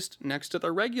I noticed next to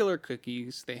the regular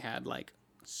cookies, they had like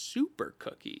super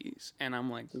cookies. And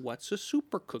I'm like, what's a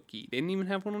super cookie? They didn't even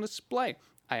have one on display.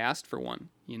 I asked for one.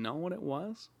 You know what it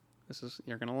was?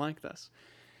 You're going to like this.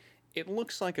 It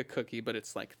looks like a cookie, but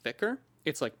it's like thicker.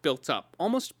 It's like built up,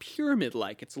 almost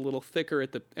pyramid-like. It's a little thicker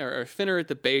or thinner at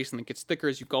the base, and it gets thicker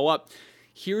as you go up.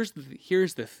 Here's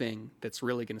the thing that's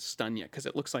really going to stun you, because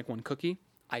it looks like one cookie.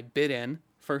 I bit in.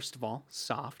 First of all,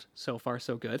 soft. So far,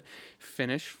 so good.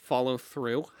 Finish, follow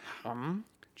through.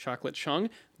 Chocolate chung.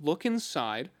 Look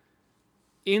inside.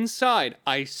 Inside,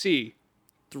 I see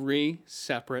 3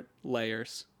 separate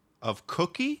layers. Of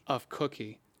cookie? Of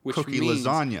cookie. Which cookie means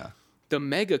lasagna. The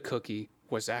mega cookie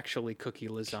was actually cookie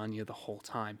lasagna the whole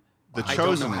time. I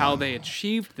don't know how they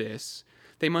achieved this.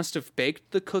 They must have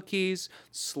baked the cookies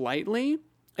slightly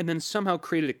and then somehow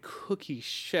created a cookie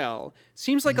shell.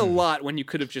 Seems like a lot when you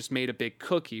could have just made a big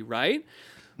cookie, right?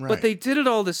 But they did it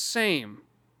all the same.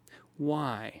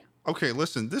 Why? Okay,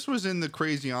 listen, this was in the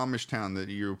crazy Amish town that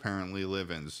you apparently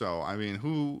live in. So, I mean,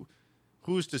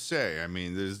 who's to say? I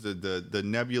mean, there's the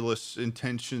nebulous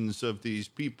intentions of these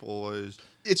people.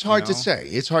 It's hard to say.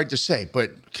 It's hard to say.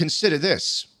 But consider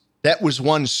this. That was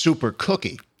one super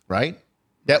cookie, right?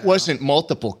 That wasn't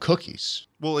multiple cookies.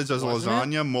 Well, is a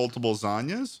lasagna multiple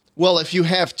zanyas? Well, if you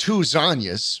have 2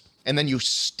 zanyas and then you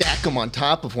stack them on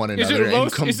top of one another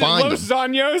and combine them. Is it Los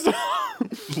Zanos?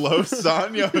 Los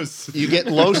Zanos. You get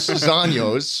Los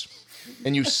Zanos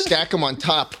and you stack them on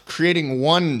top, creating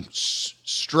one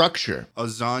structure. A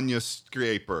zanya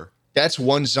scraper. That's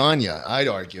one zanya, I'd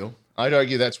argue. I'd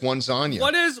argue that's one zanya.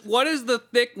 What is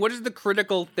the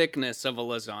critical thickness of a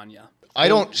lasagna? I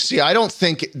don't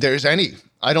think there's any.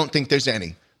 I don't think there's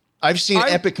any. I've seen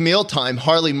Epic Mealtime,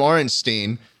 Harley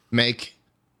Morenstein, make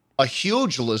a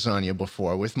huge lasagna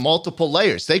before with multiple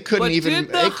layers. They couldn't even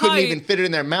fit it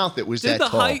in their mouth. It was that tall.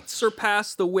 Did the height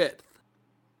surpass the width?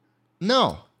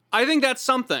 No. I think that's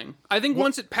something. I think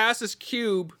once it passes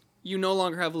cube, you no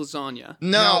longer have lasagna.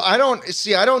 No, I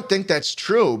don't think that's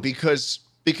true because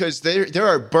there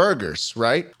are burgers,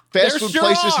 right? Fast food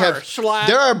places have.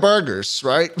 There are burgers,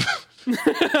 right?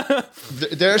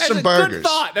 There are some burgers. Good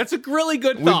thought. That's a really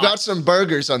good thought. We've got some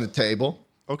burgers on the table.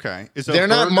 Okay. They're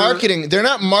not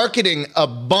marketing a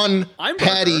bun,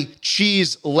 patty,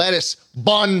 cheese, lettuce,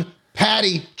 bun,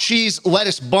 patty, cheese,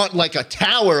 lettuce, bun, like a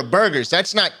tower of burgers.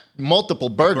 That's not multiple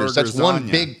burgers. That's one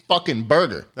big fucking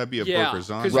burger. That'd be a burger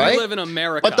zanya. Because we live in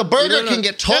America. But the burger can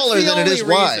get taller than it is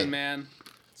wide. Man.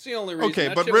 It's the only reason.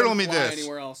 Okay, but riddle me this.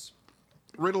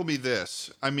 Riddle me this.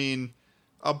 I mean,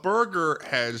 a burger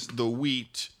has the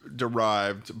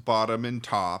wheat-derived bottom and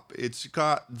top. It's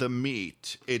got the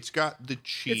meat. It's got the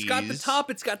cheese. It's got the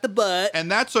top. It's got the butt. And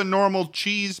that's a normal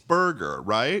cheeseburger,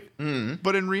 right?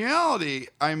 But in reality,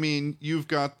 I mean, you've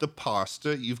got the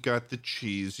pasta, you've got the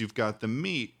cheese, you've got the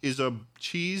meat. Is a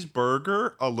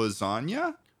cheeseburger a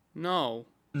lasagna? No.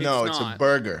 It's a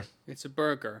burger. It's a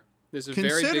burger. There's a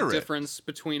very big difference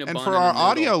between a bun and a for our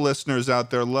audio listeners out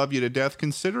there, love you to death.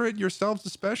 Consider it yourselves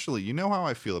especially. You know how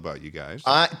I feel about you guys.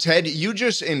 Ted, you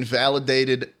just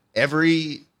invalidated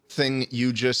everything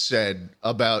you just said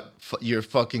about your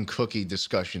fucking cookie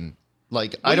discussion.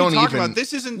 Like, what I don't even. About?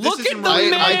 This isn't. Look this at isn't the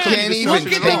really man. I can't even Look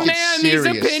take at the it man.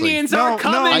 seriously. These opinions are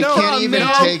coming. I can't even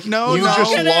take. You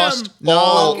just lost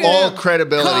all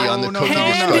credibility on the cookie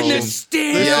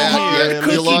discussion.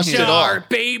 You lost it all,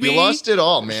 baby. You lost it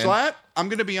all, man. Schlatt, I'm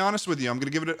gonna be honest with you. I'm gonna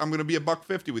be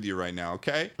 $1.50 with you right now.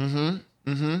 Okay.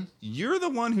 You're the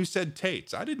one who said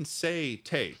Tate's. I didn't say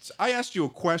Tate's. I asked you a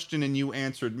question and you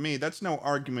answered me. That's no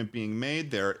argument being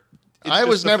made there. I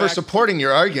was never supporting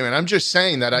your argument. I'm just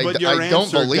saying that I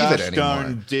don't believe it anymore.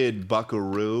 Darn did,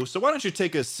 buckaroo. So why don't you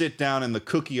take a sit down in the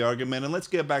cookie argument and let's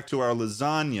get back to our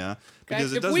lasagna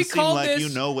because it doesn't seem like you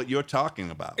know what you're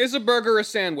talking about. Is a burger a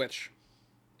sandwich?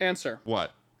 Answer.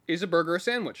 What? Is a burger a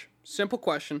sandwich? Simple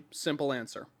question, simple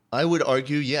answer. I would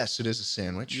argue, yes, it is a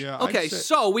sandwich. Yeah. Okay,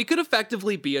 so we could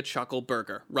effectively be a chuckle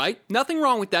burger, right? Nothing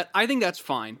wrong with that. I think that's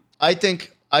fine. I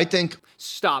think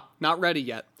Stop. Not ready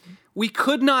yet. We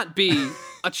could not be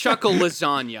a chuckle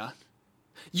lasagna.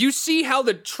 You see how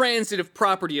the transitive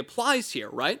property applies here,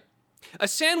 right? A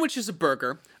sandwich is a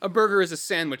burger is a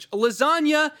sandwich. A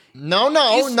lasagna No.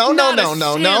 It's not a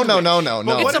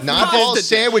sandwich. It's a Not all pasta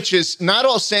sandwiches. Not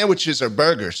all sandwiches are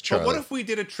burgers, Charlie. But what if we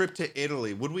did a trip to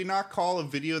Italy? Would we not call a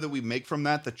video that we make from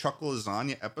that the Chuckle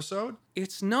Lasagna episode?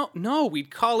 It's no, we'd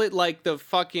call it like the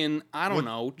fucking, I don't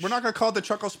know. We're not going to call it the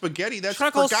Chuckle Spaghetti. That's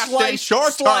Chuckle for goddamn sliced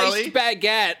sure, Charlie.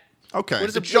 baguette. Okay. What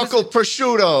is it? Chuckle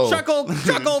prosciutto. Chuckle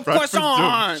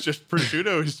croissant. Just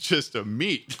prosciutto is just a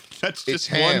meat. That's It's just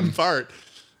ham. one part.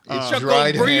 It's Chuckle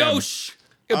dried ham. brioche.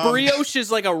 A brioche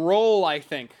is like a roll, I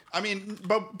think. I mean,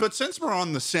 but since we're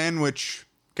on the sandwich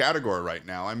category right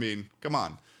now, I mean, come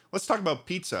on. Let's talk about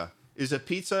pizza. Is a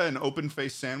pizza an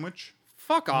open-faced sandwich?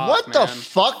 Fuck off, What man. the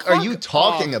fuck are you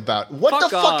talking about? What the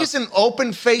Fuck fuck off. is an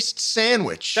open-faced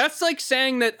sandwich? That's like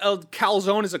saying that a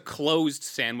calzone is a closed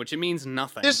sandwich. It means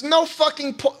nothing. There's no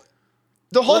fucking point.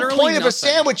 The whole Literally point of a nothing.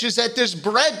 sandwich is that there's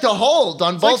bread to hold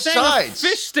on It's both like saying sides. a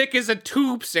fish stick is a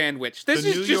tube sandwich. This The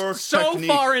is New just York so technique.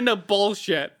 far into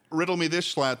bullshit. Riddle me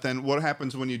this, Schlatt, then. What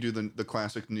happens when you do the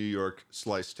classic New York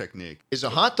slice technique? Is a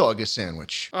hot dog a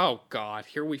sandwich? Oh God,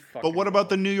 here we fucking. But what about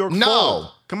the New York No.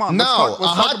 fold? Come on. No, let's a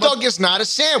talk hot about- dog is not a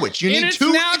sandwich. You in need its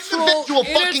two natural, individual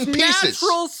in fucking its pieces.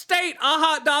 natural state, a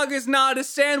hot dog is not a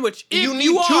sandwich. If You need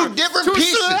you two are different to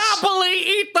pieces. sloppily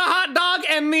eat the hot dog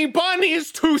and the bun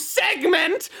is to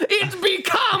segment, it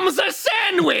becomes a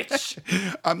sandwich.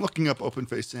 I'm looking up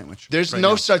open-faced sandwich. There's right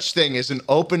no now. such thing as an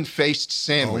open-faced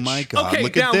sandwich. Oh my God. Okay,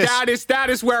 look now at this. that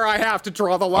is where I have to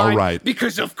draw the line. All right.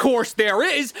 Because of course there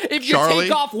is. If you Charlie?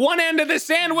 take off one end of the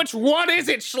sandwich, what is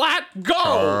it, Schlatt? Go!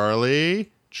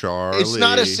 Charlie. It's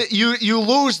not a you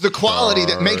lose the quality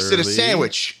that makes it a Charlie.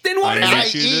 sandwich. Then what is I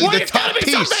it? need you to- What, the it's gotta top be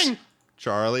piece. something!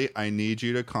 Charlie, I need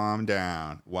you to calm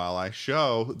down while I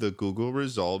show the Google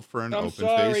result for an I'm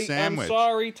open-faced sandwich. I'm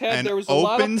sorry, Ted. An There was a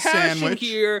lot of open passion sandwich-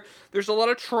 here. There's a lot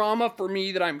of trauma for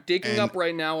me that I'm digging And- up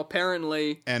right now,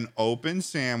 apparently. An open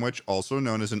sandwich, also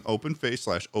known as an open-faced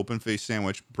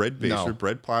sandwich, bread base No. or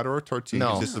bread platter or tortilla,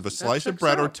 No. consists of a That slice of checks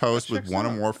bread or out. toast That with checks one or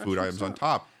out. more That food checks items on out.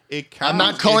 top. It counts. I'm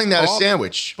not calling It's that a all-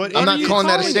 sandwich. But I'm what not are you calling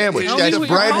that a calling it? sandwich. Tell me That's what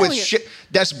you're bread with calling it. shit.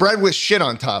 That's bread with shit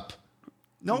on top.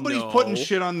 Nobody's No. putting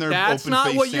shit on their That's open-faced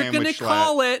not what you're sandwich. gonna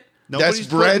call it. Nobody's That's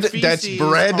bread. putting That's feces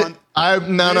bread. on- No.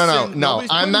 Listen, nobody's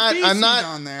I'm putting not. I'm feces not.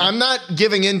 on there. I'm not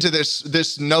giving into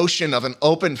this notion of an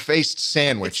open-faced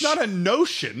sandwich. It's not a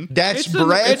notion. That's It's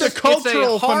bread. it's a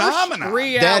cultural harsh phenomenon.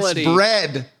 reality. That's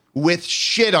bread with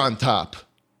shit on top.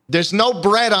 There's no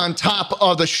bread on top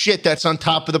of the shit that's on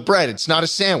top of the bread. It's not a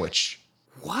sandwich.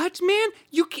 What, man?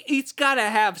 It's gotta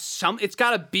have some. It's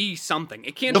gotta be something.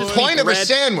 It can't. The just be point of a bread with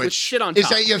sandwich shit on is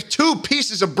top. that you have two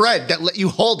pieces of bread that let you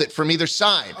hold it from either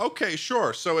side. Okay,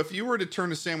 sure. So if you were to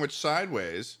turn a sandwich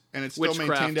sideways and it still Witchcraft.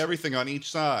 maintained everything on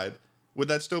each side, would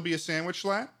that still be a sandwich,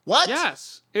 Schlatt? What?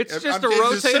 Yes, it's just a It's a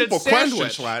rotated simple sandwich.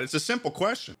 question, Schlatt. It's a simple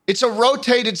question. It's a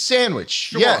rotated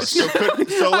sandwich. Yes. So,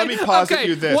 so let me posit okay,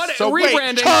 you this. What, So wait,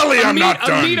 rebranding. Charlie, a I'm meat, not A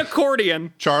done. meat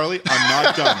accordion. Charlie, I'm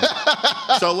not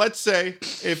done. So let's say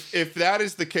if that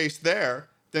is the case there,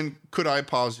 then could I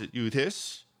posit you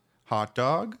this hot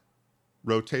dog,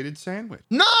 rotated sandwich?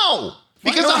 No.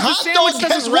 Because No, a the hot sandwich dog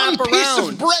has doesn't one wrap piece around.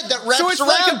 of bread that wraps So it's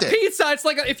around like a it. pizza. It's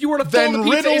like if you were to Then fold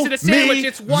a pizza, is riddle it a sandwich? me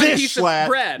It's one this, piece Schlatt. of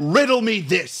bread. Riddle me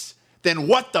this. Then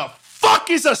what the fuck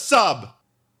is a sub?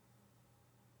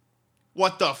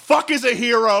 What the fuck is a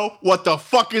hero? What the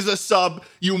fuck is a sub?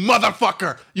 You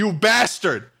motherfucker. You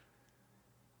bastard.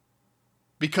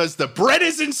 Because the bread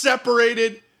isn't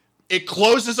separated. It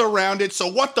closes around it. So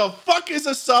what the fuck is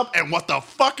a sub and what the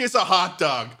fuck is a hot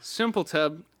dog? Simple,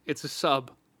 Teb. It's a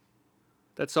sub.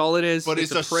 That's all it is. But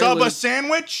is a sub prelude. a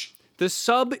sandwich? The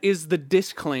sub is the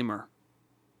disclaimer.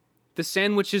 The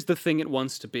sandwich is the thing it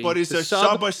wants to be. But is the a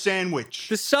sub a sandwich?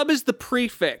 The sub is the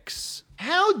prefix.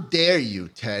 How dare you,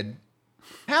 Ted?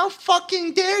 How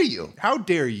fucking dare you? How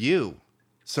dare you,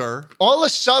 sir? All a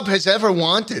sub has ever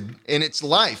wanted in its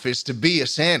life is to be a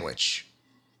sandwich.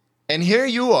 And here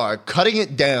you are, cutting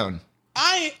it down.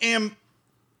 I am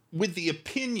with the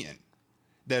opinion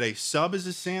that a sub is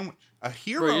a sandwich. A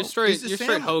hero Bro, you're straight. is a You're straight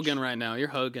sandwich. Hogan right now. You're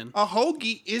Hogan. A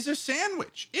hoagie is a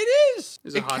sandwich. It is.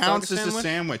 Is a It hot dog counts a as a sandwich?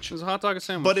 sandwich. Is a hot dog a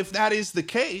sandwich? But if that is the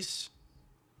case,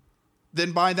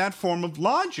 then by that form of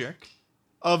logic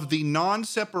of the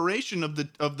non-separation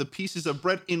of the pieces of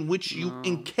bread in which you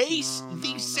encase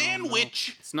the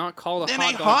sandwich, it's not called a then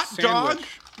hot a dog hot sandwich.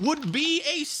 dog would be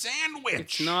a sandwich.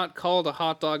 It's not called a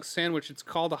hot dog sandwich. It's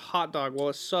called a hot dog. Well,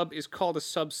 a sub is called a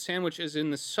sub sandwich, as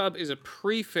in the sub is a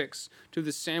prefix to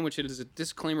the sandwich. It is a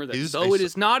disclaimer that though it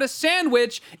is not a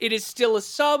sandwich, it is still a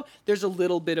sub. There's a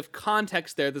little bit of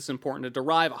context there that's important to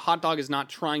derive. A hot dog is not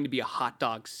trying to be a hot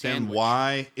dog sandwich. Then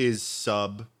why is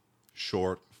sub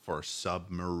short for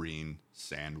submarine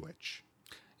sandwich?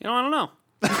 You know, I don't know.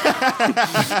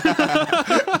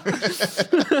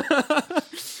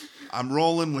 I'm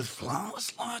rolling with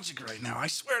flawless logic right now. I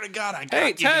swear to God, I got Hey,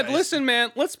 you Ted, guys. listen,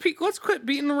 man. Let's quit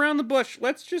beating around the bush.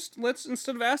 Let's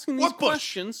instead of asking these What bush?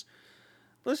 questions,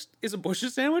 is a bush a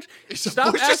sandwich? It's a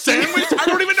bush a sandwich? I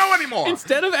don't even know anymore.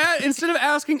 Instead of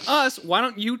asking us, why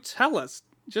don't you tell us?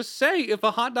 Just say if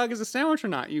a hot dog is a sandwich or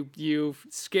not. You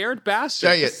scared bastard.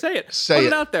 Say it. Just say it. Say Put it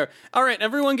it. out there. All right,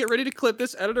 everyone, get ready to clip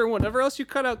this. Editor, whatever else you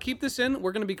cut out, keep this in.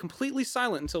 We're going to be completely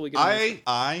silent until we get.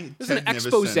 This is an Ted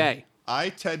expose. Nivison, I,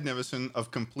 Ted Nivison,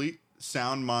 of complete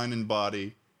sound mind and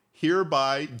body,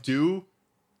 hereby do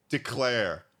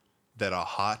declare that a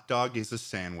hot dog is a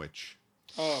sandwich.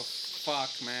 Oh fuck,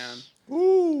 man.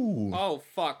 Ooh. Oh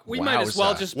fuck. We might as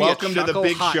well Wowza. just be Welcome a to the chuckle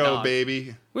big hot show, dog.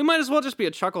 baby. We might as well just be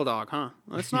a chuckle dog, huh?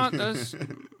 That's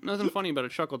nothing funny about a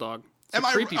chuckle dog. It's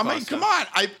I mean, creepypasta. come on.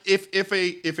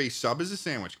 If a sub is a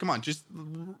sandwich, come on, just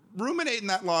ruminate in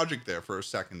that logic there for a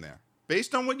second there.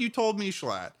 Based on what you told me,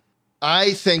 Schlatt.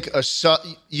 I think a sub.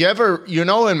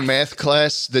 In math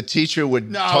class, the teacher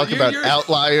would talk about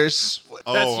outliers.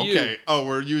 Oh, you. okay. Oh,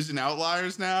 we're using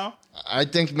outliers now? I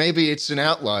think maybe it's an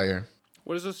outlier.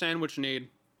 What does a sandwich need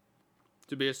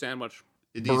to be a sandwich?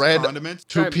 It needs Bread, condiments?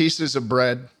 2 Okay. pieces of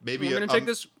bread, Maybe We're gonna take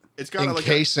this. It's got like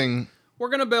encasing. We're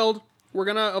gonna build. We're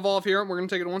gonna evolve here. We're gonna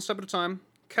take it one step at a time.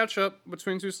 Ketchup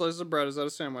between 2 slices of bread. Is that a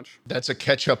sandwich? That's a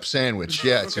ketchup sandwich.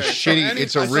 Yeah, it's Okay, a so shitty.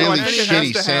 It's a so really anything has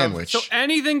shitty to have- sandwich. So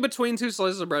anything between 2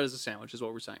 slices of bread is a sandwich, is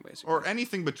what we're saying, basically. or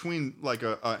anything between like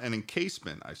an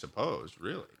encasement, I suppose.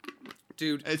 Really,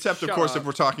 Dude, except of shut course up. if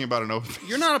we're talking about an open.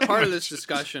 You're not a part of sandwich. this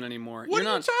discussion anymore. What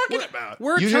You're are not, you talking about?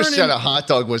 We're You turning, just said a hot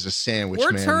dog was a sandwich,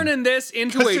 We're man. turning this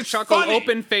into 'Cause a it's chuckle funny.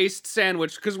 open-faced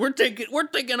sandwich because we're taking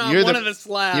off You're one the- of the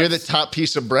slabs. You're the top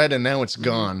piece of bread, and now it's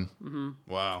gone.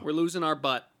 Wow. We're losing our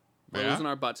butt. We're Yeah? losing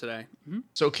our butt today.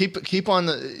 So keep on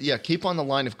the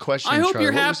line of questioning. I hope Charlie.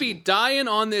 you're What was- happy dying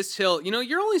on this hill. You know,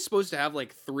 you're only supposed to have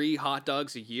like 3 hot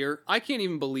dogs a year. I can't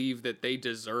even believe that they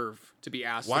deserve to be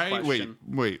asked the Why? question.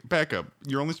 Wait. Back up.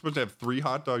 You're only supposed to have 3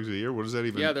 hot dogs a year. What does that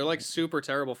even? Yeah, they're like super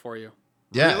terrible for you.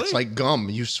 Yeah, Really? it's like gum.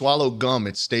 You swallow gum,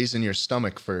 it stays in your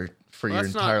stomach for your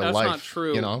That's not- entire that's life. not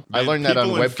true. You know, Man, I learned that on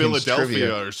people in Webkinz Philadelphia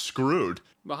Trivia. are screwed.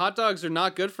 But hot dogs are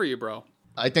not good for you, bro.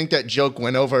 I think that joke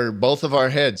went over both of our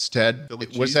heads, Ted. Philly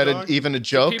Was cheese that dog? even a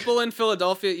joke? People in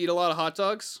Philadelphia eat a lot of hot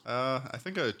dogs. I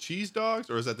think a cheese dogs,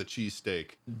 or is that the cheese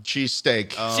steak? Cheese steak.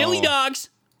 Chili dogs.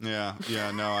 Yeah.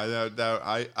 No.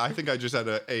 I think I just had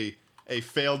a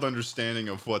failed understanding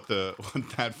of what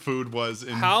that food was.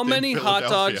 How in many hot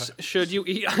Philadelphia. dogs should you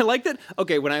eat? I like that.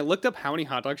 Okay, when I looked up how many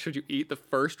hot dogs should you eat, the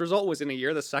first result was in a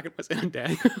year, the second was in a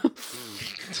day.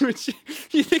 Which,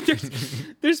 you think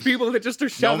there's people that just are No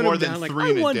shoving more them than down? 3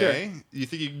 Like, in I a wonder. day. You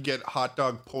think you can get hot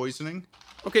dog poisoning?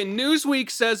 Okay, Newsweek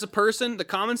says the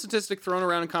common statistic thrown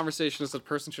around in conversation is that a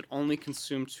person should only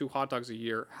consume 2 hot dogs a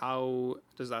year. How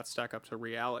does that stack up to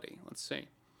reality? Let's see.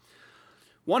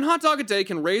 1 hot dog a day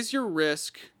can raise your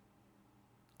risk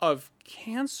of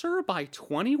cancer by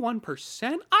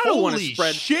 21%. I don't want to Holy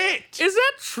spread. shit! Is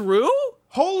that true?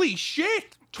 Holy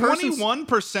shit! Persons-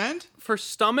 21%? For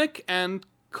stomach and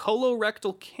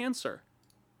colorectal cancer.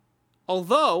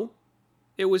 Although,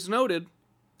 it was noted,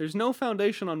 there's no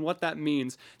foundation on what that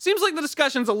means. Seems like the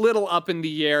discussion's a little up in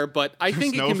the air, but I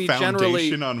think There's it can be no generally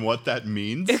foundation on what that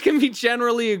means. it can be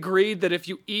generally agreed that if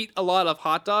you eat a lot of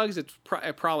hot dogs, it's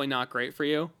probably not great for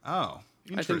you. Oh,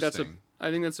 interesting. I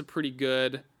think that's a pretty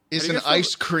good. Is how do an you guys feel-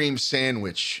 ice cream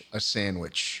sandwich a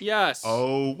sandwich? Yes.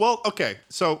 Oh, well, okay.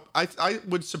 So I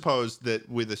would suppose that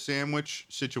with a sandwich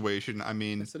situation, I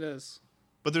mean, Yes, it is.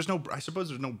 but I suppose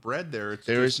there's no bread there.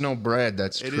 There is no bread.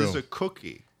 That's It true. is a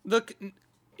cookie.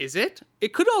 Is it?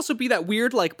 It could also be that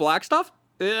weird like black stuff.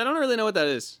 I don't really know what that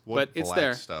is, What but it's black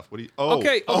there. stuff? What do you? Oh,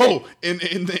 Okay, Oh,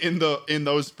 in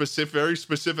those very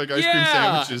specific ice cream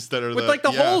sandwiches that are with like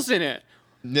the holes in it.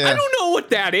 Yeah. I don't know what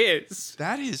that is.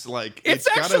 That is like It's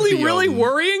gotta actually be really a-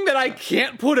 worrying that I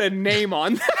can't put a name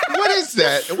on that. What is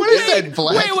that? What is that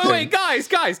black Wait, thing?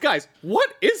 guys.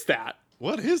 What is that?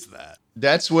 What is that?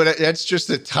 That's just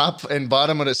the top and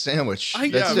bottom of the sandwich. I-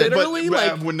 That's yeah, it. literally,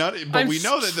 like, we're not, but I'm we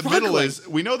know that the middle struggling. is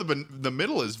the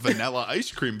middle is vanilla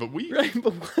ice cream, but we Right,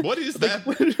 but what is that?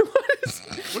 What is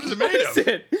What is it made what is of?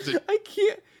 it? Is it- I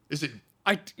can't. Is it?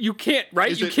 You can't,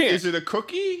 right? You can't. Is it a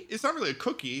cookie? It's not really a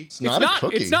cookie. It's not a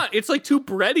cookie. It's not. It's like too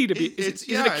bready to be. Is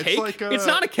it a cake? Like it's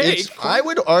not a cake. I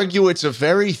would argue it's a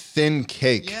very thin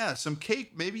cake. Yeah, some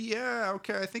cake. Maybe, yeah.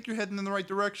 Okay, I think you're heading in the right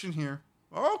direction here.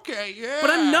 Okay, yeah. But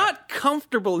I'm not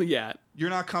comfortable yet. You're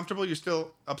not comfortable? You're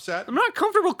still upset? I'm not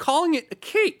comfortable calling it a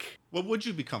cake. What would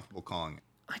you be comfortable calling it?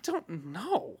 I don't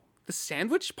know. The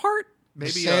sandwich part?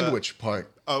 Maybe the sandwich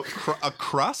part. A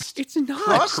crust? It's not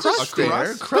Crust is crusty.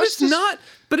 fair. But it's not.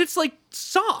 But it's like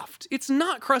soft. It's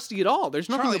not crusty at all. There's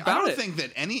nothing Charlie, about I don't it. think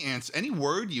that any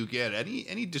word you get,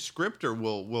 any descriptor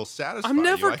will satisfy I'm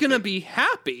never you. gonna be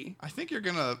happy. I think you're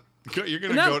gonna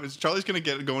No. go. Charlie's gonna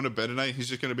going to bed tonight. He's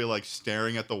just gonna be like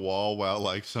staring at the wall while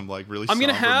like some like really. I'm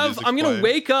gonna playing.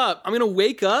 wake up. I'm gonna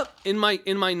wake up in my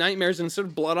nightmares, and instead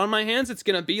of blood on my hands, it's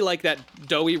gonna be like that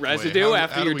doughy residue Wait,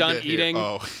 after how you're do we done get here? eating.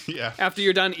 Oh yeah. After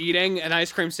you're done eating an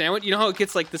ice cream sandwich, you know how it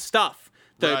gets like the stuff,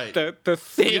 Right. the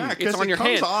thing. Yeah, it's 'cause on it your comes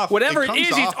hand. off- Whatever it comes is,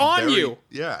 it's off on very- you.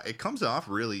 Yeah, it comes off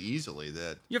really easily.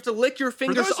 That You have to lick your for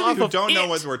fingers those of off you who don't know it.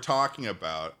 what we're talking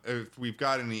about, if we've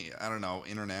got any, I don't know,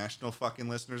 international fucking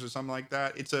listeners or something like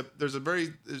that, there's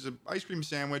an ice cream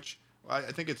sandwich. I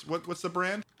think it's what's the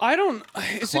brand? I don't.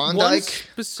 Is it one Klondike?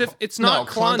 specific? It's not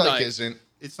no, Klondike. isn't.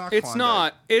 It's not. It's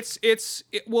Klondike.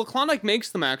 not. Well, Klondike makes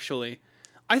them actually.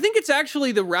 I think it's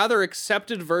actually the rather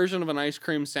accepted version of an ice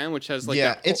cream sandwich. Has like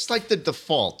Yeah, that it's like the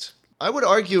default. I would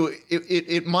argue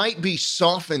it might be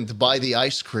softened by the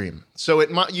ice cream. So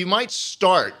you might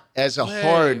start as a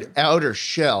hard outer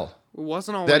shell It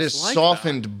wasn't always that is like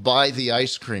softened by the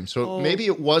ice cream. So Oh, maybe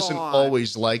it wasn't God.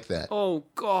 always like that, Oh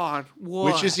God,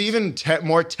 what? which is even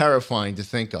more terrifying to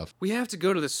think of. We have to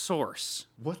go to the source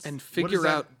and what figure is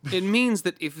that? out. It means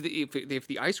that if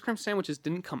the ice cream sandwiches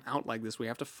didn't come out like this, we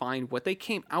have to find what they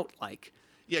came out like.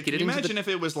 Yeah, Get can it you into imagine the- if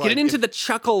it was like Get it into the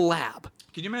Chuckle Lab.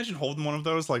 Can you imagine holding one of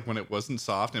those like when it wasn't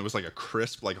soft and it was like a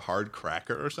crisp, like hard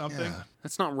cracker or something? Yeah.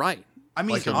 That's not right. I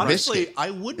mean, Like a honestly, biscuit.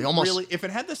 I wouldn't almost- really if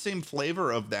it had the same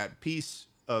flavor of that piece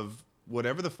of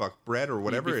whatever the fuck bread or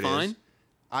whatever be it fine?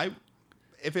 is.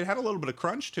 If it had a little bit of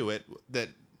crunch to it, that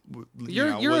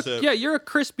You're a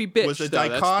crispy bitch. was a though,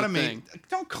 that's the dichotomy. thing.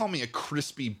 Don't call me a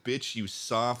crispy bitch, you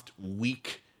soft,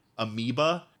 weak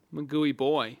amoeba. I'm a gooey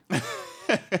boy.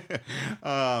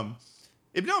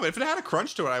 If it had a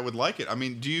crunch to it, I would like it. I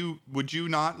mean, would you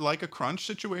not like a crunch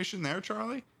situation there,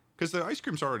 Charlie? Because the ice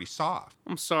cream's already soft.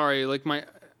 I'm sorry. Like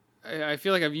I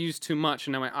feel like I've used too much,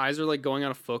 and now my eyes are like going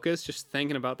out of focus just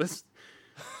thinking about this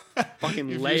fucking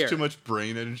You've layer. used too much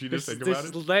brain energy to think about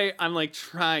it. Layer, I'm like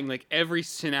trying, like every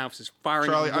synapse is firing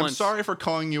Charlie, at I'm once. sorry for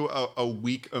calling you a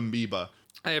weak amoeba.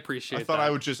 I appreciate I thought that. I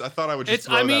would just It's.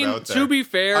 throw I mean, that out there. to be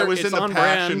fair, I was it's in the on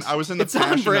passion. brand. I was in the it's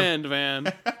passion. on brand,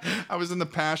 man. I was in the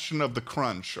passion of the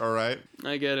crunch. All right.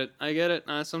 I get it.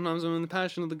 Sometimes I'm in the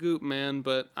passion of the goop, man.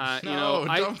 But you No,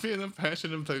 know, don't be in the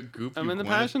passion of the goop. I'm you in the Gwyneth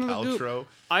passion of the goop. Paltrow.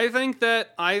 I think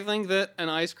that an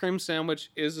ice cream sandwich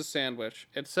is a sandwich.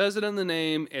 It says it in the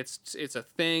name. It's a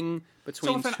thing So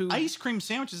between if two. an ice cream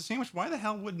sandwich is a sandwich, why the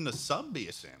hell wouldn't a sub be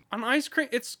a sandwich? An ice cream.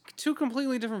 It's two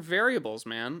completely different variables,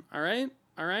 man. All right.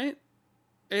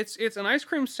 It's an ice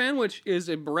cream sandwich is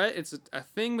a bread. It's a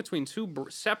thing between two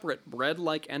separate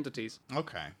bread-like entities.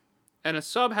 Okay. And a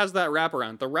sub has that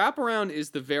wraparound. The wraparound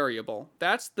is the variable.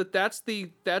 That's the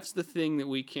thing that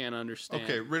we can't understand.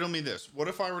 Okay, riddle me this. What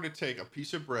if I were to take a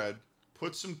piece of bread,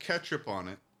 put some ketchup on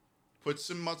it, put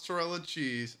some mozzarella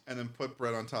cheese, and then put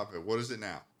bread on top of it? What is it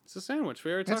now? It's a sandwich.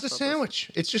 We already talked It's a about this.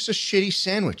 sandwich. It's just a shitty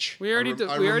sandwich. We already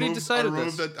decided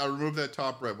this. I removed that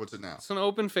top bread. What's it now? It's an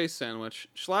open face sandwich.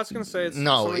 Schlatt's gonna say it's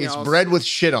No, something it's else. bread with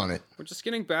shit on it. We're just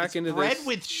getting back into bread this.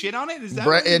 with shit on it? Is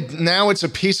that Now it's a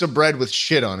piece of bread with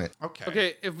shit on it. Okay.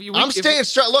 Okay, if we, I'm staying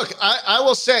straight. Look, I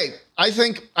will say, I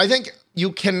think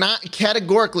you cannot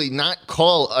categorically not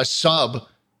call a sub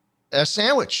a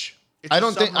sandwich. It's I a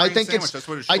don't think. I submarine think sandwich. it's. That's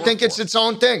what it's I short think it's for. its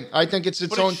own thing. I think it's its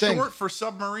But own it's thing. short for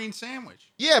submarine sandwich.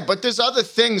 Yeah, but there's other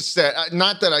things that,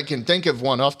 not that I can think of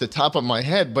one off the top of my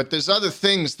head, but there's other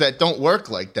things that don't work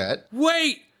like that.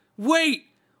 Wait.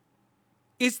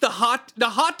 Is the hot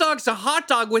dog's a hot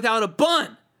dog without a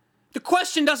bun? The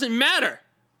question doesn't matter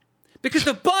because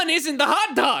the bun isn't the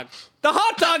hot dog. The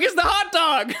hot dog is the hot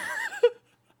dog.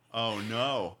 Oh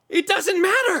no. It doesn't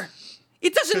matter.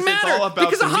 It doesn't 'Cause it's matter all about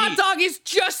because the a hot meat. dog is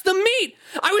just the meat.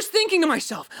 I was thinking to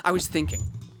myself,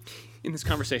 in this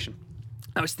conversation,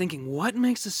 I was thinking, what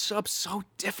makes a sub so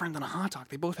different than a hot dog?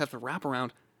 They both have the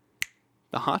wraparound.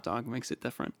 The hot dog makes it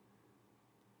different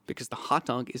because the hot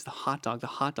dog is the hot dog. The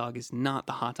hot dog is not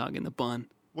the hot dog in the bun.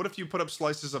 What if you put up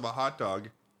slices of a hot dog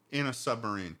in a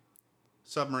submarine?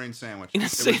 submarine sandwich. In a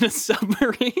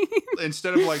submarine.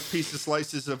 Instead of like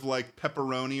slices of like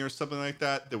pepperoni or something like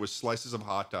that, there was slices of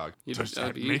hot dog. Does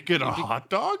that make it a hot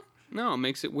dog? No, it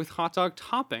makes it with hot dog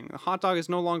topping. The hot dog is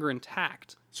no longer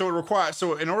intact. So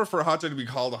in order for a hot dog to be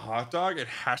called a hot dog, it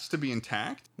has to be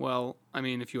intact? Well, I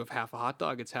mean, if you have half a hot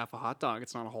dog, it's half a hot dog.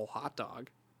 It's not a whole hot dog.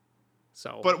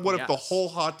 So, but what if the whole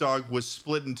hot dog was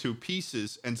split into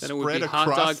pieces and then spread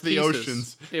across the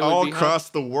oceans, all across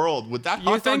the world? Would that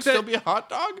hot dog still be a hot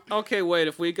dog? Okay, wait.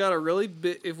 If we got a really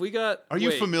Are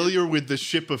you familiar with the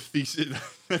ship of Theseus?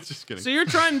 That's just kidding. So you're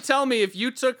trying to tell me if you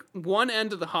took one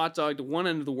end of the hot dog to one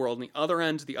end of the world and the other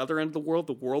end to the other end of the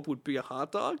world would be a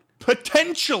hot dog?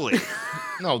 Potentially.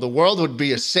 No, the world would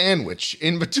be a sandwich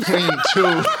in between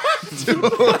two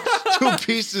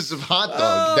pieces of hot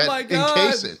dog that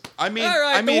encase it. I mean, all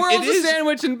right, the world's a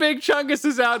sandwich and Big Chungus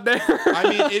is out there. I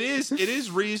mean, it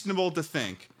is reasonable to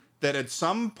think that at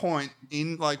some point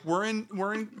in we're in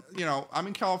I'm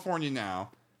in California now.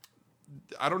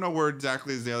 I don't know where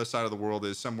exactly the other side of the world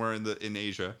is, somewhere in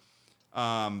Asia.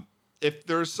 If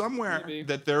there's somewhere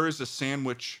that there is a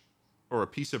sandwich or a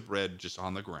piece of bread just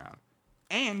on the ground,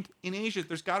 and in Asia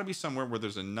there's got to be somewhere where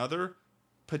there's another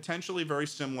potentially very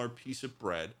similar piece of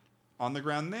bread on the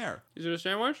ground there. Is it a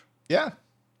sandwich? Yeah.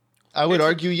 I would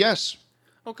argue yes.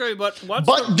 Okay, but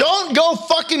don't go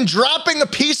fucking dropping a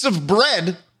piece of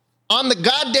bread on the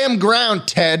goddamn ground,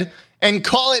 Ted, and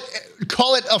call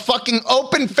it a fucking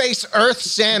open face earth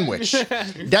sandwich.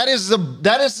 That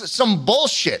is some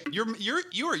bullshit.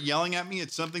 You are yelling at me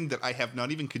at something that I have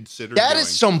not even considered. That is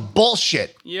some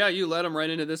bullshit. Yeah, you led him right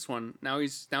into this one. Now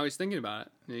he's thinking about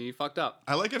it. He fucked up.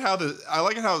 I like it how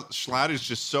Schlatt is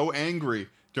just so angry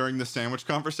during the sandwich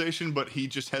conversation, but he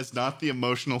just has not the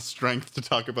emotional strength to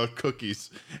talk about cookies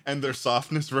and their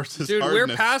softness versus hardness. Dude,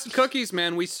 we're past cookies,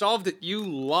 man. We solved it. You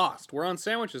lost. We're on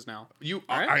sandwiches now.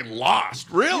 I lost.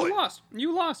 Really?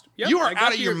 You lost. Yep, you are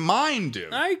out of your mind,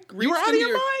 dude. You were out of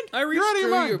your mind? I reached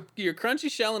through your crunchy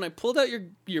shell and I pulled out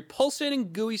your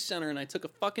pulsating gooey center and I took a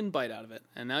fucking bite out of it.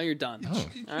 And now you're done. Oh.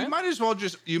 You might as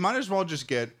well just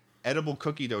get edible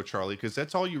cookie dough, Charlie, because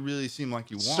that's all you really seem like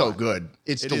you want. So good.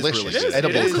 It's delicious. Really good.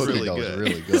 Edible cookie dough is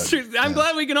really good. I'm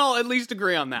glad we can all at least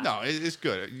agree on that. No, it's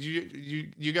good.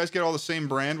 You guys get all the same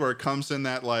brand where it comes in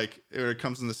it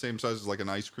comes in the same size as like an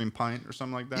ice cream pint or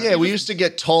something like that? Yeah, we used to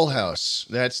get Toll House.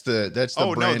 That's the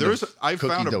brand I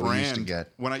found a brand brand we used to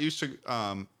get. When I used to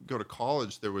go to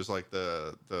college. There was like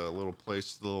the little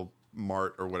place, the little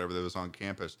mart or whatever that was on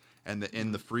campus, and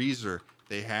in the freezer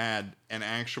they had an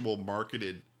actual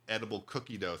marketed edible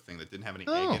cookie dough thing that didn't have any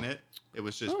egg in it. It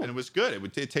was just, and it was good.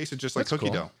 It tasted just like cookie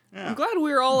dough. Yeah. I'm glad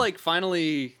we were all like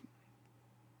finally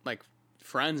like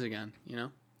friends again, you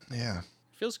know? Yeah.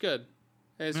 Feels good.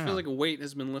 It feels like a weight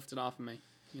has been lifted off of me,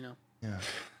 you know? Yeah.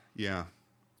 Yeah.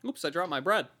 Oops, I dropped my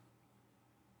bread.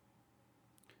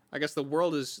 I guess the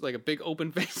world is like a big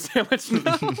open face sandwich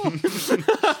now.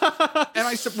 And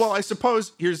I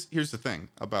suppose here's the thing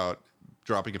about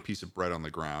dropping a piece of bread on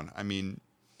the ground. I mean,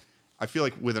 I feel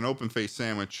like with an open face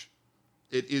sandwich,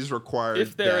 it is required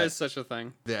if there is such a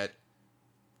thing that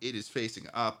it is facing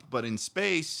up, but in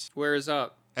space, where is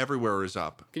up? Everywhere is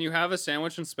up. Can you have a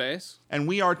sandwich in space? And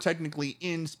we are technically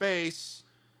in space.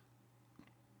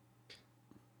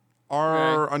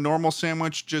 Are a normal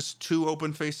sandwich just two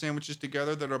open face sandwiches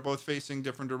together that are both facing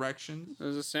different directions?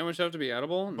 Does a sandwich have to be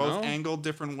edible? Both angled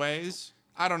different ways?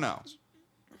 I don't know.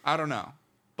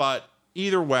 But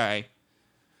either way,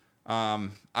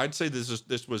 I'd say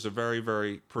this was a very,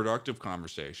 very productive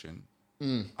conversation.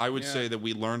 I would say that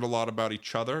we learned a lot about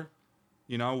each other.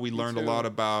 You know, we learned a lot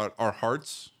about our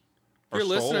hearts. If you're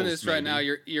listening to this right now,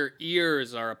 your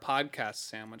ears are a podcast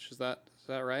sandwich. Is that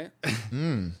right?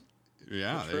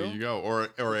 Yeah, there you go. Or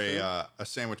a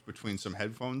sandwich between some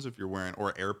headphones if you're wearing,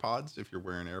 or AirPods if you're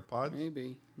wearing AirPods.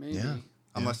 Maybe. Yeah.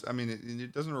 Unless, I mean,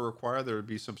 it doesn't require there to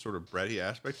be some sort of bready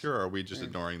aspect here, or are we just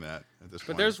ignoring that at this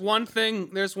point? But there's one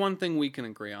thing we can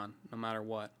agree on, no matter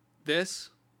what. This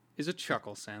is a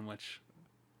chuckle sandwich.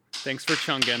 Thanks for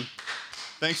chunging.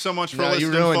 Thanks so much for listening,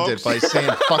 you ruined folks. it by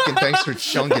saying fucking thanks for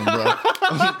chunging, bro.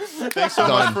 Thanks so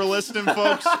much for listening,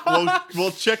 folks.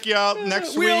 We'll check you out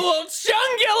next week. We'll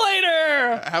chung you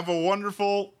later. Have a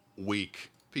wonderful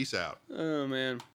week. Peace out. Oh, man.